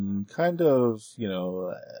then kind of,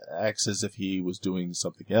 acts as if he was doing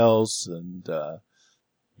something else, and,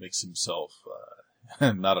 makes himself,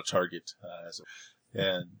 not a target,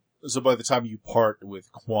 and so by the time you part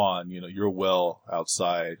with Quan, you're well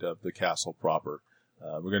outside of the castle proper.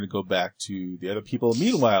 We're going to go back to the other people.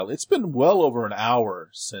 Meanwhile, it's been well over an hour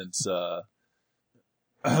since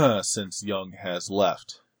Young has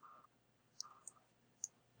left.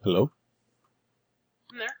 Hello?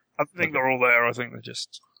 I'm there. I think they're all there. I think they're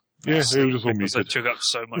just... Yeah, they were just all because they muted. took up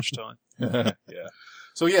so much time. Yeah.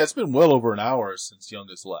 So yeah, it's been well over an hour since Young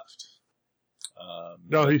has left.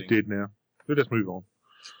 No, he's dead now. Let us move on.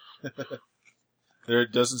 There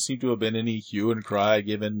doesn't seem to have been any hue and cry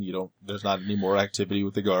given. There's not any more activity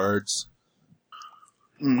with the guards.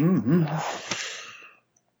 Mm-hmm.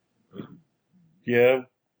 Yeah,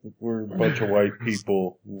 we're a bunch of white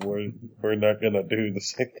people. We're not gonna do the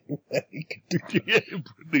same thing that he can do. Yeah,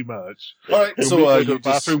 pretty much. Alright, When so, we go to you the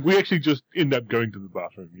bathroom, we actually just end up going to the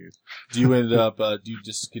bathroom, yes. do you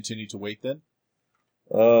just continue to wait then?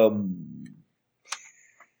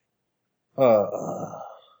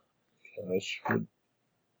 Gosh.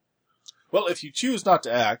 Well, if you choose not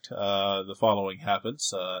to act, the following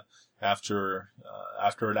happens. After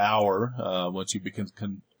an hour, once you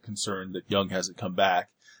become concerned that Young hasn't come back,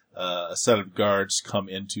 a set of guards come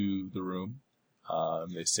into the room.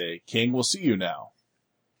 They say, "King will see you now."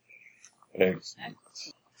 Thanks.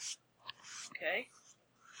 Okay.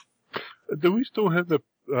 Do we still have the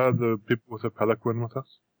people with the palanquin with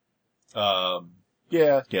us?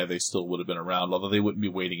 Yeah, they still would have been around, although they wouldn't be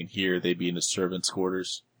waiting in here. They'd be in the servants'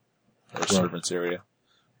 quarters, or servants' area.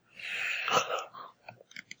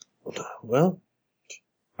 Well,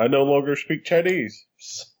 I no longer speak Chinese,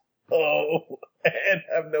 and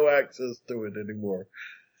have no access to it anymore.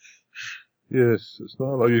 Yes, it's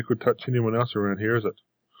not like you could touch anyone else around here, is it?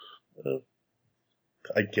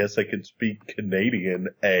 I guess I could speak Canadian,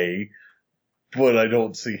 but I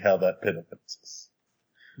don't see how that benefits us.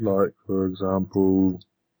 Like, for example,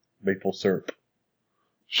 Maple syrup.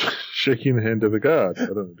 shaking the hand of a guard. I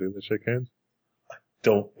don't know, do they shake hands?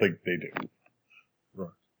 Don't think they do. Right.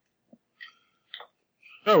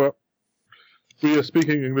 Oh well. We are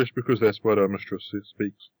speaking English because that's what our mistress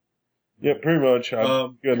speaks. Yeah, pretty much.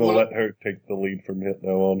 I'm gonna well- let her take the lead from here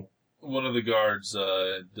now on. One of the guards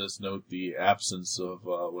does note the absence of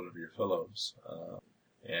one of your fellows,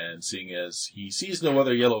 and seeing as he sees no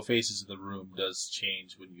other yellow faces in the room, does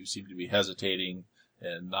change when you seem to be hesitating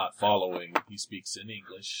and not following. He speaks in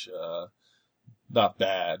English, not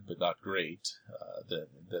bad, but not great.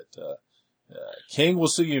 King will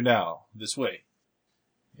see you now, this way,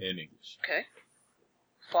 in English. Okay.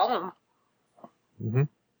 Follow him.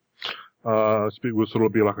 Speak will sort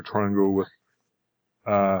of be like a triangle with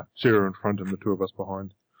Sarah in front and the two of us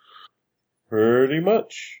behind. Pretty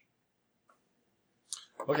much.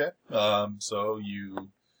 Okay. So you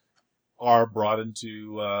are brought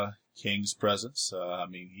into King's presence.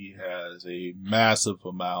 He has a massive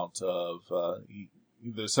amount of.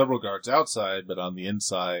 There's several guards outside, but on the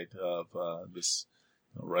inside of this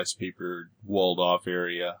rice paper walled off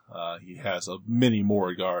area, he has many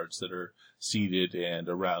more guards that are seated and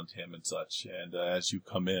around him and such. And as you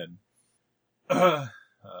come in,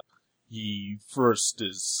 he first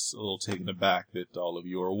is a little taken aback that all of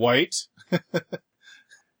you are white.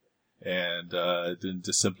 And then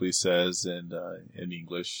just simply says in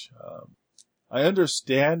English, I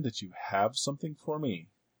understand that you have something for me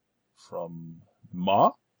from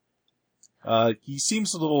Ma? He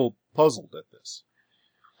seems a little puzzled at this.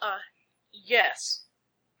 Yes.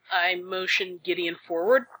 I motion Gideon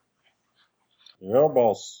forward. Yeah,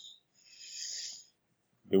 boss.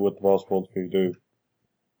 Do what the boss wants me to do.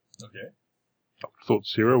 Okay. I thought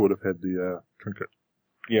Sarah would have had the trinket.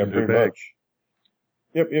 Yeah, In her pretty bag. much.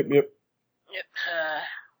 Yep. Yep.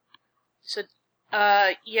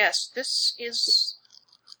 Yes, this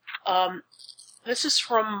is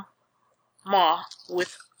from Ma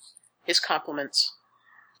with his compliments.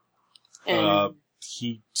 And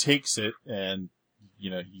He takes it and,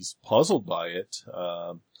 he's puzzled by it.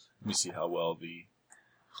 Let me see how well the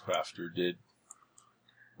crafter did.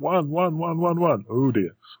 1, 1, 1, 1, 1. Oh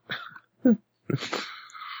dear.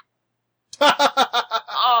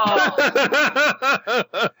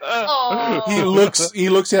 oh, He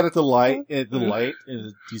looks at the light,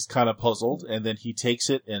 and he's kind of puzzled, and then he takes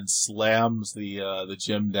it and slams the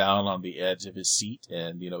gem down on the edge of his seat,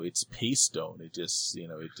 and, it's paste stone. It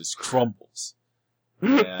just crumbles.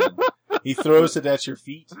 And he throws it at your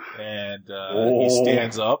feet, and, he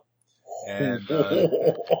stands up, and,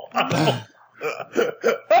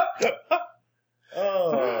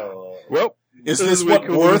 Oh. Well, is this what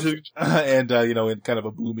worth, and, in kind of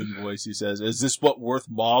a booming voice, he says, is this what worth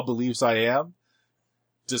Ma believes I am?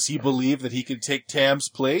 Does he believe that he can take Tam's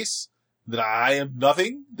place? That I am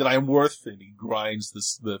nothing? That I am worth, and he grinds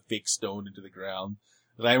the fake stone into the ground,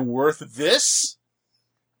 that I am worth this?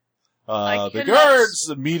 The guards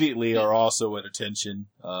immediately are also at attention.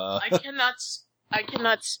 I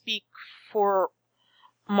cannot speak for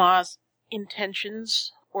Ma's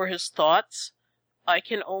intentions or his thoughts. I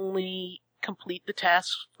can only complete the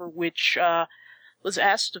task for which was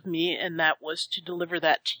asked of me, and that was to deliver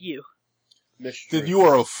that to you. Then you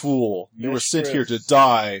are a fool. You were sent here to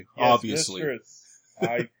die, Yes, obviously. Mistress,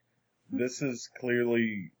 this is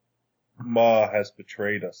clearly Ma has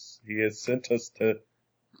betrayed us. He has sent us to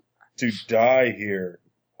die here.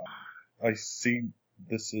 I see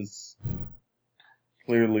this is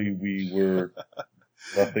clearly we were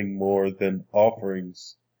nothing more than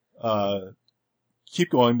offerings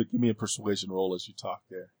Keep going, but give me a persuasion roll as you talk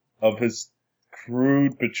there. of his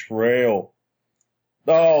crude betrayal.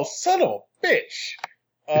 Oh, son of a bitch!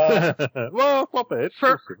 well, not bad.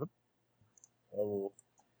 For- 7.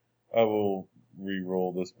 I will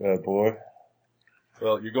re-roll this bad boy.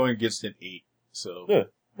 Well, you're going against an 8, so...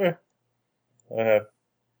 Yeah.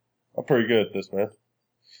 I'm pretty good at this, man.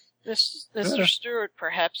 Mr. Stewart,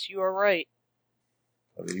 perhaps you are right.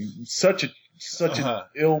 I mean, such an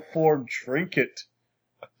ill-formed trinket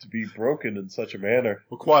to be broken in such a manner.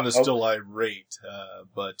 Well, Quan is still irate,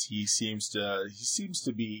 but he seems to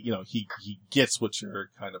be, he gets what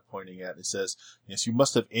you're kind of pointing at. He says, yes, you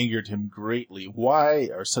must have angered him greatly. Why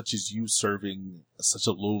are such as you serving such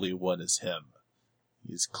a lowly one as him?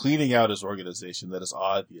 He's cleaning out his organization, that is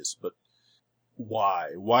obvious, but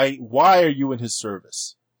why? Why are you in his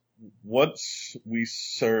service? Once we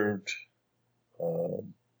served,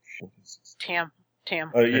 Tam.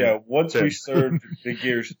 once Tam. we served Big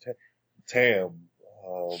Ears Tam,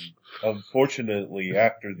 unfortunately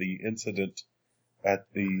after the incident at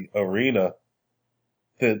the arena,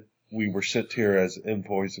 that we were sent here as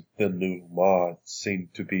envoys of the new Ma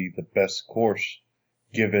seemed to be the best course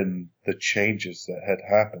given the changes that had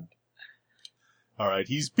happened. All right,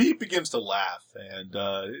 he begins to laugh, and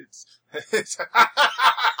it's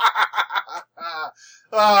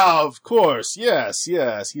ah, of course, yes. He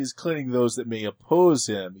is cleaning those that may oppose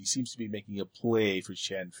him. He seems to be making a play for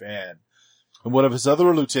Shan Fan. And what of his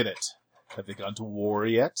other lieutenant? Have they gone to war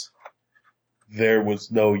yet? There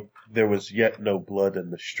was yet no blood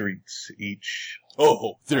in the streets. Each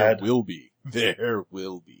Oh, there Had- will be. There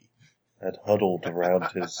will be. had huddled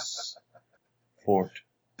around his fort.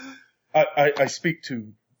 I speak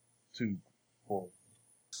to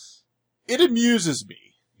It amuses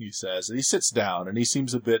me, he says, and he sits down, and he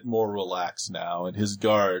seems a bit more relaxed now, and his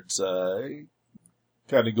guards, kind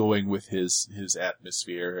of going with his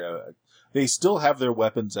atmosphere. They still have their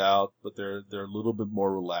weapons out, but they're a little bit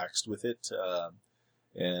more relaxed with it,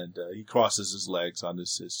 and he crosses his legs on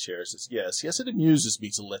his chair and says, yes, it amuses me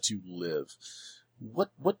to let you live.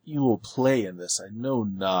 What you will play in this, I know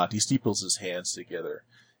not. He steeples his hands together.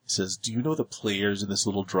 He says, do you know the players in this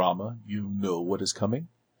little drama? You know what is coming?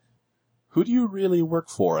 Who do you really work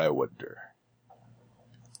for, I wonder?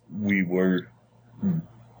 we were.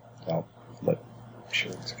 I'll let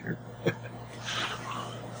Sharon's here.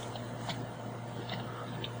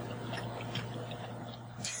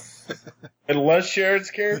 Unless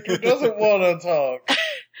Sharon's character doesn't want to talk.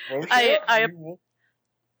 Well,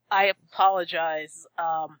 I apologize.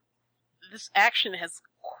 This action has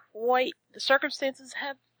the circumstances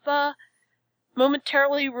have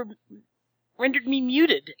momentarily rendered me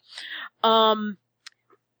muted.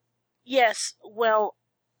 Yes, well,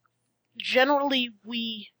 generally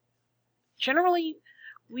we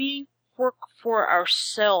work for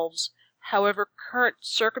ourselves. However, current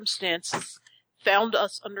circumstances found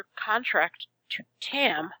us under contract to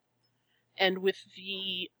TAM, and with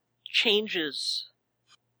the changes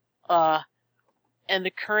and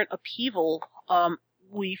the current upheaval,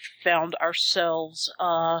 we found ourselves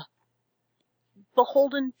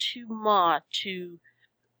beholden to Ma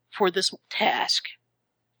for this task.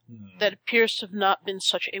 That appears to have not been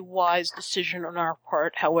such a wise decision on our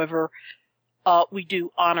part. However, we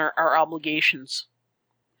do honor our obligations.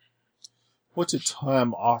 What did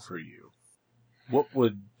Tam offer you? What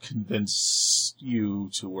would convince you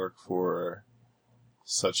to work for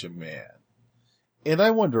such a man? And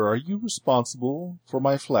I wonder, are you responsible for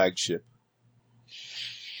my flagship?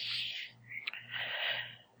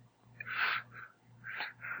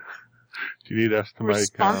 Do you need us to make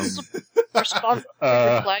Responsible for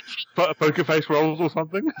your flagship. poker face rolls or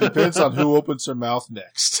something? Depends on who opens their mouth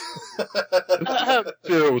next.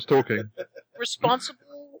 Sarah was talking.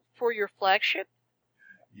 Responsible for your flagship?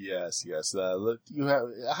 Yes. You have.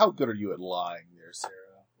 How good are you at lying, there, Sarah?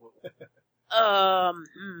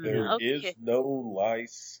 There is okay. no lie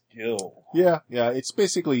skill. Yeah. It's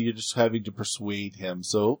basically you're just having to persuade him.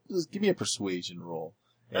 So just give me a persuasion roll,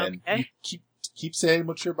 and Okay. you keep saying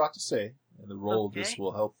what you're about to say, and the roll of this Okay.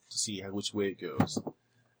 will help to see which way it goes.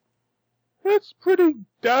 That's pretty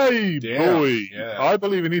damn, Damn, boy. yeah. I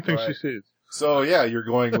believe anything she Right. says. So yeah, you're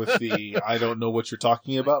going with the I don't know what you're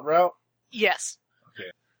talking about route. Yes.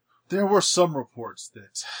 There were some reports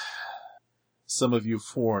that some of you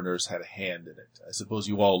foreigners had a hand in it. I suppose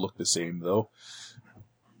you all look the same, though.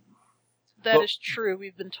 That Well- is true.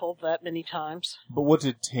 We've been told that many times. But what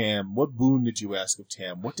boon did you ask of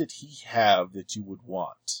Tam? What did he have that you would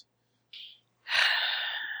want?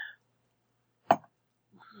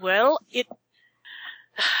 Well,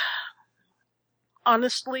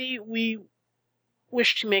 honestly, we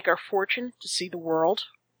wish to make our fortune, to see the world.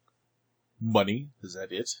 Money? Is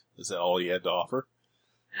that it? Is that all you had to offer?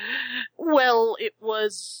 Well, it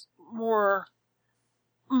was more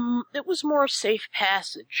safe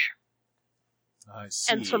passage I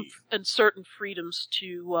see. and certain freedoms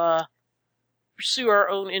to pursue our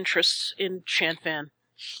own interests in Shanfan.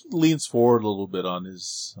 Leans forward a little bit on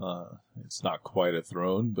his, it's not quite a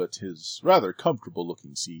throne, but his rather comfortable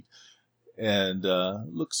looking seat, and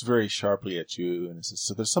looks very sharply at you and says,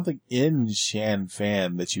 so there's something in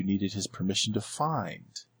Shanfan that you needed his permission to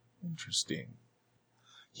find. Interesting.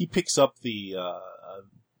 He picks up the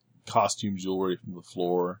costume jewelry from the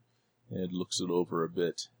floor and looks it over a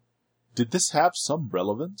bit. Did this have some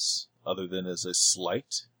relevance, other than as a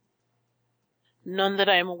slight? None that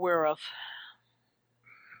I am aware of.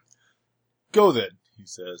 Go then, he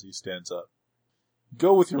says. He stands up.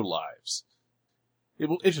 Go with your lives. It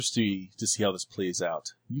will interest you to see how this plays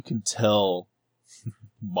out. You can tell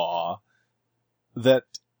Ma that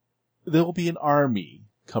there will be an army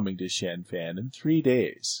coming to Shanfan in 3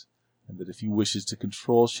 days, and that if he wishes to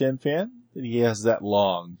control Shanfan, that he has that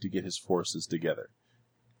long to get his forces together.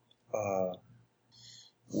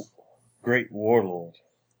 Great Warlord,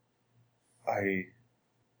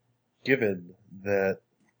 given that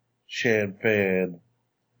Shanfan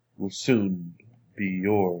will soon be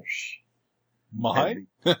yours. Mine?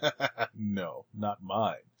 No, not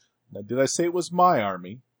mine. Now, did I say it was my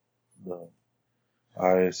army? No.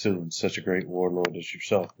 I assume such a great warlord as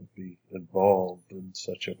yourself would be involved in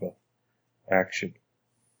such of a action.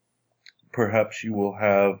 Perhaps you will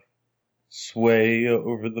have sway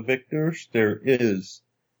over the victors. There is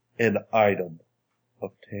an item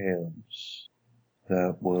of Tam's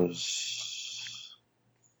that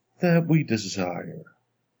we desire.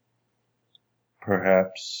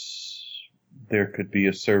 Perhaps there could be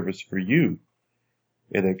a service for you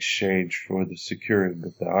in exchange for the securing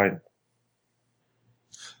of the item.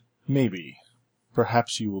 Maybe.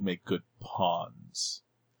 Perhaps you will make good pawns.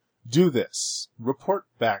 Do this. Report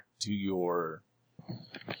back to your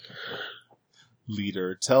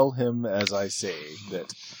leader. Tell him, as I say,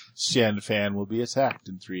 that Shanfan will be attacked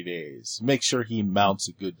in 3 days. Make sure he mounts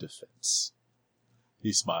a good defense.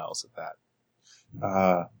 He smiles at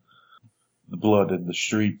that. The blood in the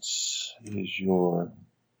streets is your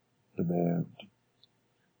demand.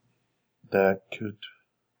 Do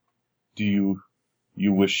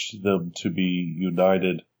you wish them to be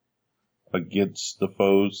united against the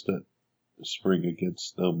foes that spring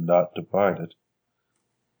against them, not divided?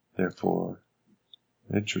 Therefore,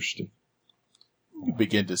 interesting. You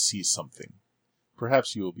begin to see something.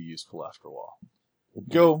 Perhaps you will be useful after a while.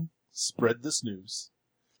 Go, spread this news.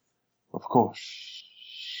 Of course.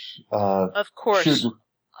 Of course, Should,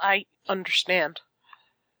 I understand.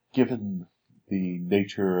 given the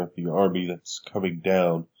nature of the army that's coming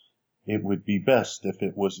down, it would be best if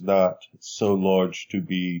it was not so large to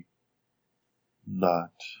be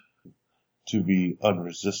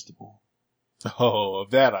unresistible. Oh,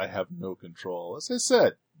 of that I have no control. As I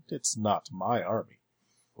said, it's not my army.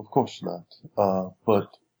 Of course not.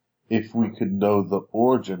 But if we could know the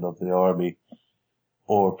origin of the army,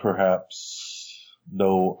 or perhaps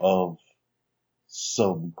know of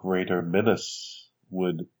some greater menace,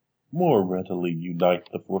 would more readily unite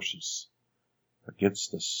the forces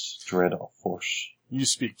against this dread force. You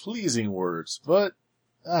speak pleasing words, but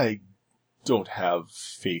I don't have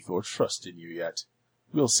faith or trust in you yet.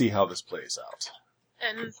 We'll see how this plays out.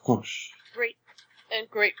 And Of course.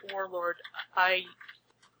 great warlord, I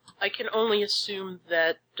can only assume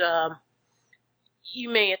that you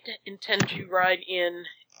may intend to ride in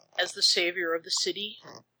as the savior of the city,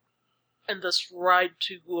 and thus ride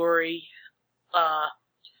to glory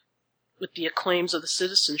with the acclaims of the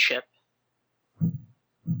citizenship.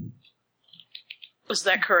 Was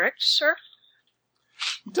that correct, sir?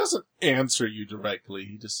 He doesn't answer you directly.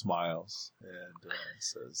 He just smiles and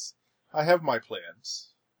says, I have my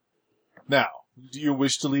plans. Now, do you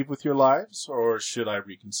wish to leave with your lives, or should I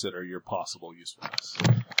reconsider your possible usefulness?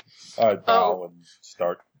 I bow and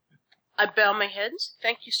start. I bow my head.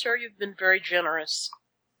 Thank you, sir. You've been very generous.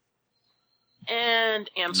 And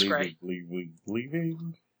Amstrad. Leaving.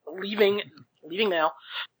 Leaving now.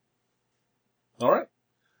 All right.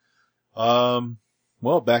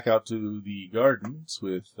 Well, back out to the gardens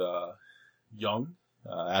with Young.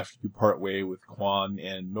 After you part way with Quan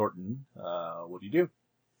and Norton, what do?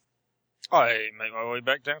 I make my way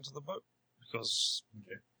back down to the boat, because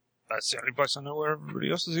that's the only place I know where everybody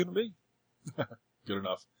else is going to be. Good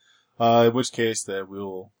enough. In which case, that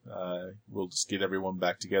we'll just get everyone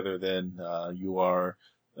back together. Then you are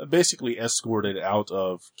basically escorted out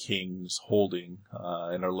of King's holding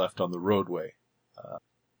and are left on the roadway.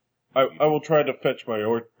 I will try to fetch my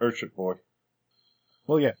urchin boy.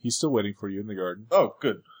 Well, yeah, he's still waiting for you in the garden. Oh,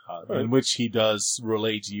 good. In which he does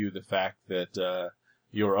relay to you the fact that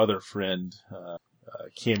your other friend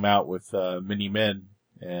came out with many men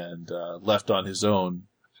and left on his own.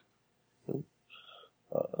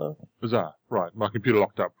 Bizarre. Right, my computer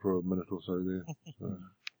locked up for a minute or so there.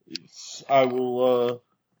 So. I will,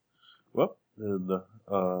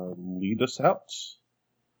 lead us out.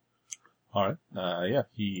 All right. Yeah,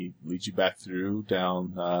 he leads you back through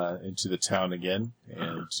down into the town again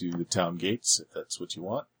and to the town gates, if that's what you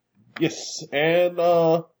want. Yes, and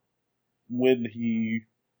when he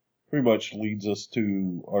pretty much leads us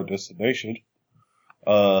to our destination,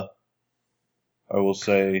 I will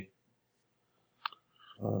say,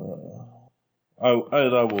 I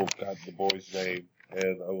will guide the boy's name,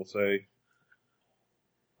 and I will say,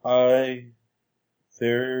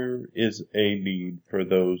 there is a need for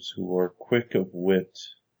those who are quick of wit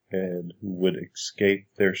and who would escape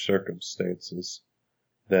their circumstances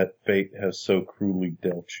that fate has so cruelly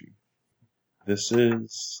dealt you. This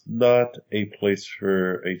is not a place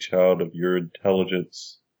for a child of your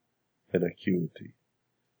intelligence and acuity.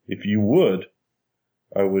 If you would,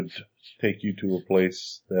 I would take you to a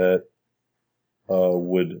place that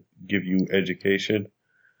would give you education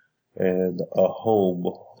and a home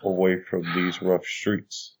away from these rough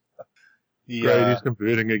streets. Great, he's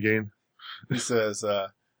converting again. He says,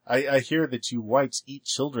 I hear that you whites eat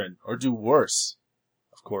children, or do worse.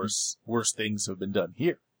 Of course, worse things have been done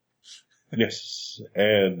here. Yes,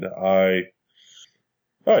 and I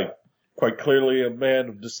quite clearly a man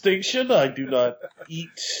of distinction. I do not eat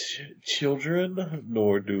children,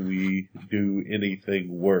 nor do we do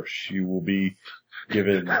anything worse. You will be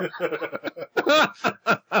given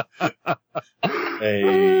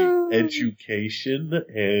a education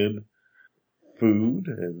and food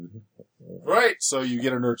and Right, so you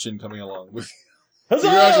get an urchin coming along with Huzzah!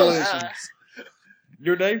 Congratulations.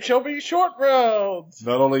 Your name shall be Short Round.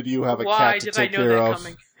 Not only do you have a Why cat to did I take know care that of,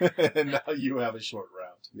 coming? and now you have a short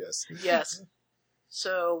round. Yes. Yes.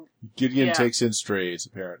 So, Gideon Yeah. takes in strays,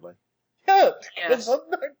 apparently. Yeah, Yes. because I'm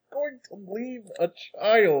not going to leave a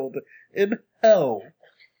child in hell.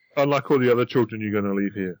 Unlike all the other children you're going to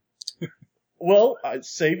leave here. Well,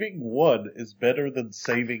 saving one is better than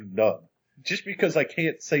saving none. Just because I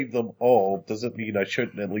can't save them all doesn't mean I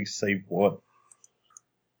shouldn't at least save one.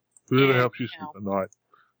 Whatever helps you sleep at night.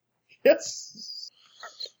 Yes.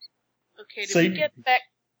 okay, did Same. we get back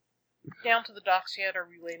down to the docks yet, or are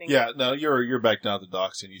we waiting? Yeah, no, you're back down at the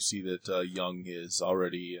docks, and you see that Young is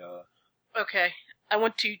already. Okay. I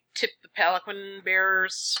want to tip the palanquin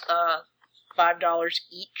bearers $5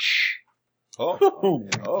 each.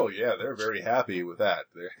 Oh, yeah, they're very happy with that.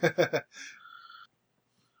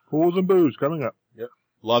 Pools and booze coming up.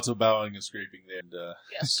 Lots of bowing and scraping there. And,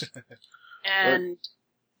 Yes. And,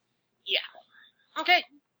 yeah. Okay.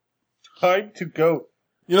 Time to go.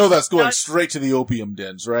 you know that's going That's- straight to the opium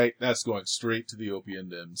dens, right? That's going straight to the opium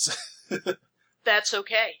dens. That's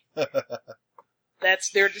okay.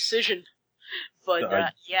 That's their decision. But,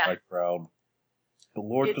 yeah. My crown. The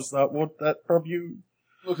Lord It's- does not want that from you.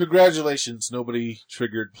 Well, congratulations. Nobody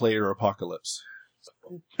triggered player apocalypse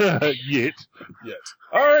Yet. yet.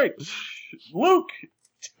 Alright, Luke,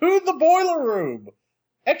 to the boiler room.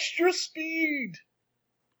 Extra speed.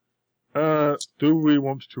 Do we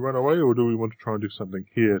want to run away, or do we want to try and do something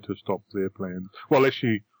here to stop their plans? Well,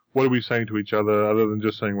 actually, what are we saying to each other other than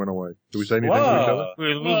just saying run away? Do we say anything to each other?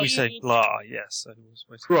 Will we say blah? Yes. I was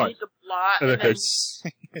waiting. Right. Need to blot, Okay. and then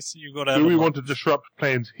Yes, you got out Do of we line. want to disrupt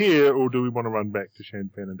plans here, or do we want to run back to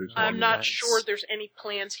Shanpan and do something? I'm not Nice. sure there's any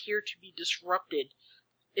plans here to be disrupted.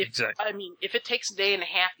 Exactly. I mean, if it takes a day and a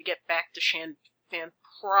half to get back to Shanfan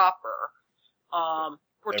proper,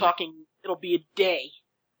 we're talking, it'll be a day.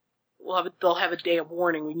 They'll have a day of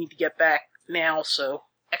warning. We need to get back now, so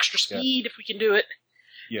extra speed if we can do it.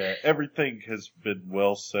 Yeah, everything has been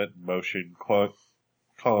well set in motion. Quang,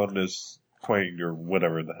 or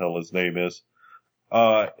whatever the hell his name is,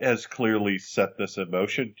 has clearly set this in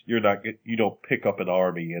motion. You don't pick up an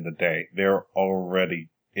army in a day. They're already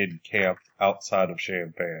encamped outside of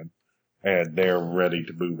Shanpan, and they're ready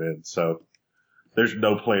to move in. So there's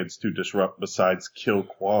no plans to disrupt besides kill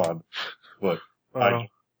Quan. But I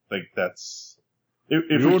think that's.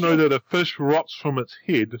 If we all know that a fish rots from its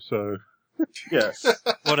head, so Yes.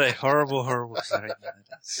 What a horrible, horrible thing that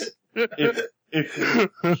is. If you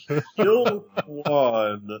kill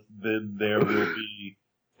Quan, then there will be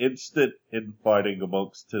instant infighting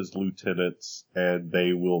amongst his lieutenants, and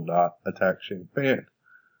they will not attack Shanpan.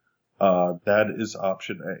 That is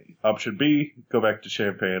option A. Option B, go back to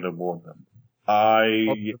Shanpan and warn them.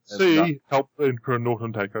 option C, help Emperor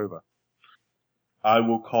Norton take over. I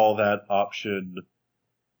will call that option.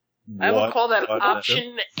 I will call that what-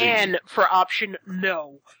 option N for option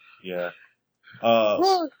no. Yeah.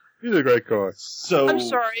 He's a great guy. So I'm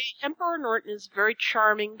sorry, Emperor Norton is a very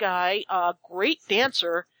charming guy, great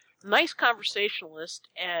dancer, nice conversationalist,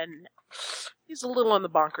 and he's a little on the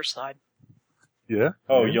bonker side. Yeah.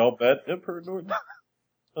 Oh, Yeah. y'all bet Emperor Norton?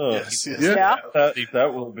 Oh, Yes, yes. Yeah.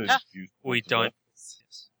 that will have been Yeah. useful. We don't.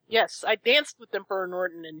 Yes, I danced with Emperor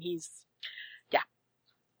Norton, and he's.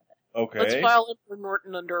 Okay. Let's file Emperor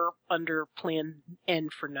Norton under Plan N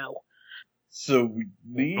for no. So we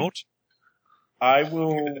need. Not? I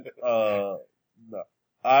will. No.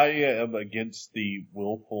 I am against the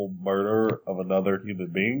willful murder of another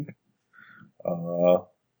human being.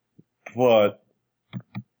 But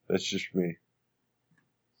that's just me.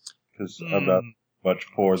 Because I'm not much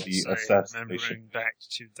for the So, assassination. remembering back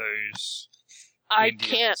to those I Indians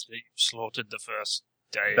can't. that you slaughtered the first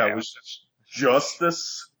day. That out. was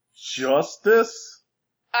justice. Justice.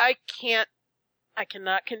 I cannot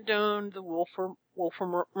condone the willful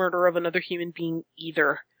murder of another human being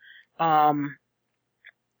either. What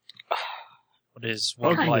is one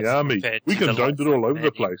Welcome to life the army. compared We to the condoned life it all of over the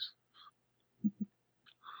many? place.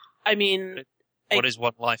 I mean, What is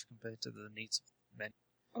one life compared to the needs of many?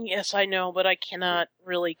 yes, I know, but I cannot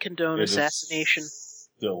really condone It is assassination.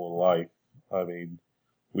 Still a life. I mean,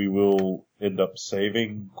 we will end up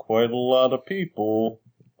saving quite a lot of people.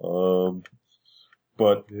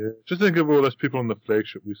 But Yeah. Just think of all those people on the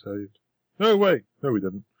flagship we saved. No, wait. No, we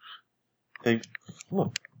didn't. Hey,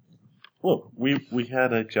 look, we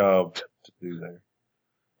had a job to do there.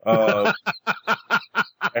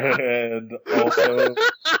 And also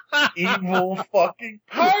evil fucking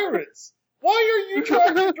pirates. Why are you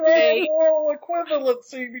trying to draw a moral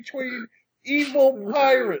equivalency between evil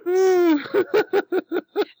pirates?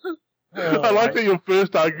 I like that your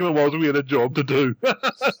first argument was we had a job to do.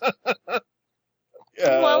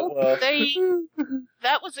 Yeah, Well, well,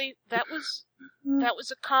 that was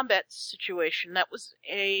a combat situation.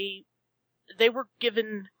 They were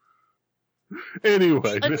given.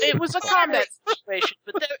 Anyway. It was a combat situation,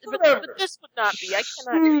 but this would not be. I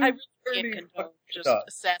really can't condone just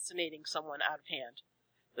assassinating someone out of hand.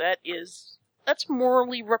 That's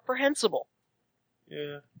morally reprehensible.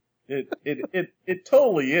 yeah, it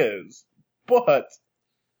totally is. But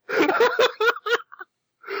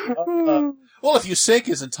Well, if you sank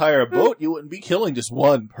his entire boat, you wouldn't be killing just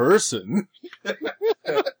one person.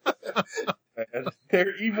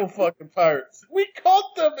 they're evil fucking pirates. We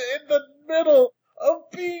caught them in the middle of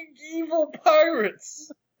being evil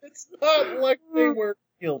pirates. It's not like they were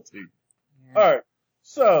guilty. Alright,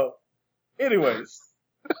 so, anyways,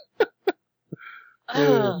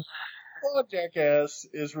 Ugh. Claw Jackass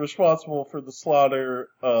X is responsible for the slaughter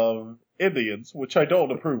of Indians, which I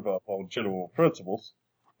don't approve of on general principles.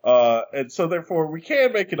 And so therefore we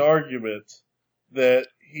can make an argument that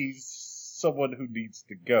he's someone who needs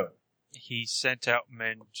to go. He sent out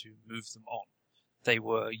men to move them on. They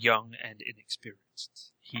were young and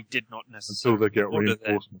inexperienced. He did not Until necessarily they get order them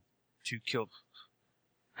reinforcement. to kill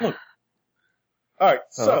them. Alright,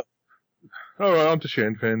 so, Alright, on to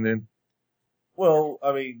Shanfan then. well,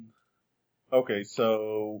 I mean, okay,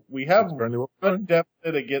 so we have That's apparently what we're one doing.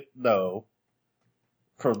 definite no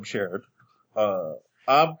from Sharon.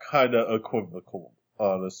 I'm kind of equivocal,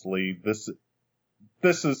 honestly. This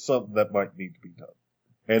is something that might need to be done.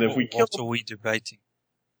 And if we kill What are we debating?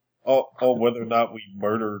 on whether or not we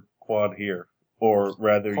murder Quan here, or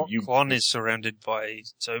rather you... Quan is surrounded by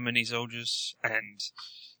so many soldiers, and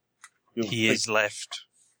he is left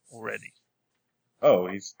already. Oh,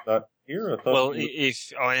 he's not here? I thought Well, he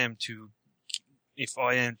if I am to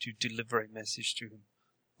deliver a message to him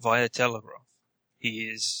via telegraph, he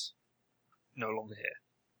is no longer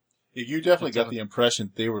here. You definitely got the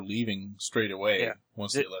impression they were leaving straight away Yeah.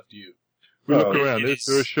 once they left you. We look Oh, around. it Is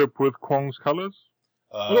there a is- ship with Kwong's colours?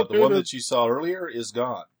 Look, The one dude, that you saw earlier is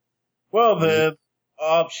gone. Well, then,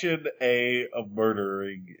 option A of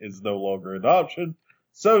murdering is no longer an option.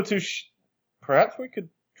 So perhaps we could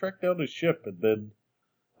track down his ship and then,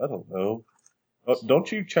 I don't know.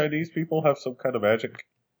 Don't you Chinese people have some kind of magic?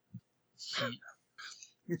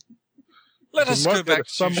 Let We us might go get back a to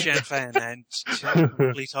summon- Shanfan and to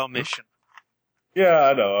complete our mission. Yeah,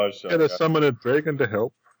 I know. I was Get a joking. summon a dragon to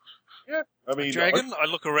help. I mean, Dragon? I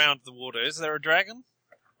look around the water. Is there a dragon?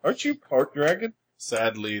 Aren't you part dragon?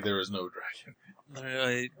 Sadly, there is no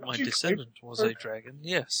dragon. My You descendant was a dragon.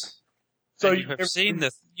 Yes. So And you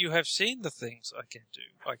have seen the things I can do.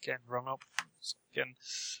 I can run up. I can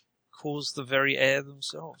cause the very air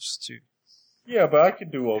themselves to. Yeah, but I can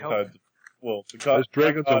do all Help. kinds of. Well, the Those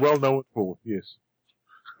dragons God are well known for, yes.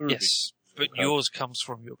 through me. Yes, but Okay. yours comes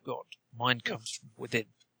from your god. Mine comes from within.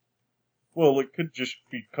 Well, it could just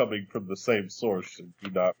be coming from the same source, and you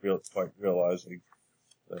not quite realizing.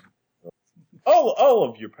 That, all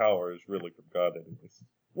of your power is really from God, anyways.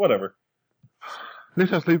 Whatever.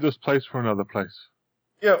 Let us leave this place for another place.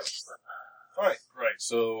 Yep. Alright, right.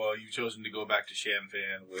 So you've chosen to go back to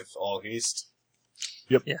Shanfan with all haste.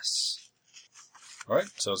 Yes. Alright,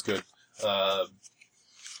 sounds good.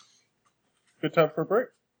 Good time for a break.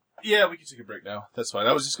 Yeah, we can take a break now. That's fine.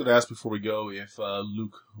 I was just going to ask before we go if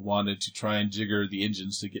Luke wanted to try and jigger the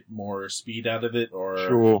engines to get more speed out of it, or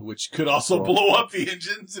Sure. which could also Sure. blow up the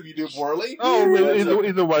engines if you do poorly. Oh, well, That's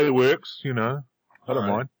either way it works, you know. I don't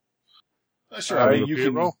Alright. mind. sure. I mean,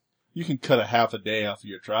 Repair you can cut a half a day off of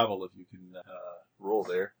your travel if you can roll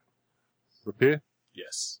there. Repair?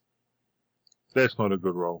 Yes. That's not a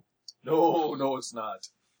good roll. No, it's not.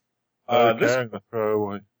 Okay, This, I'm going to throw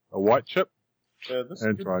away a white chip this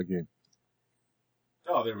and is try again.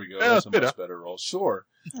 Oh, there we go. Yeah, That's a that's much better roll. Sure.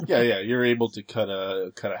 Yeah. You're able to cut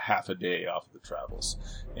a half a day off of the travels,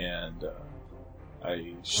 and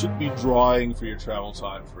I should be drawing for your travel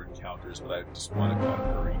time for encounters, but I just want to kind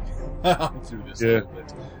of hurry through this a Yeah. little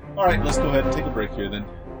bit. All right, let's go ahead and take a break here then.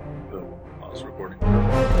 Pause recording.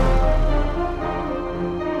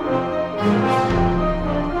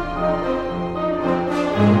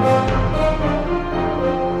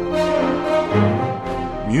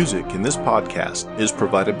 Music in this podcast is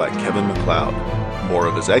provided by Kevin MacLeod. More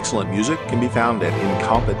of his excellent music can be found at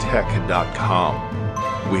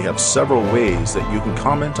incompetech.com. We have several ways that you can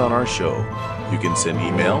comment on our show. You can send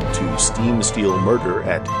email to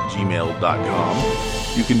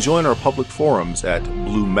steamsteelmurder@gmail.com. You can join our public forums at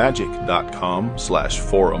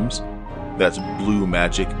bluemagic.com/forums. That's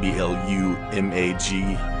bluemagic,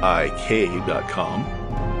 BLUMAGIK.com.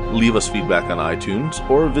 Leave us feedback on iTunes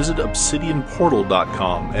or visit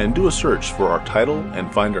obsidianportal.com and do a search for our title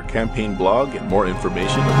and find our campaign blog and more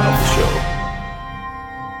information about the show.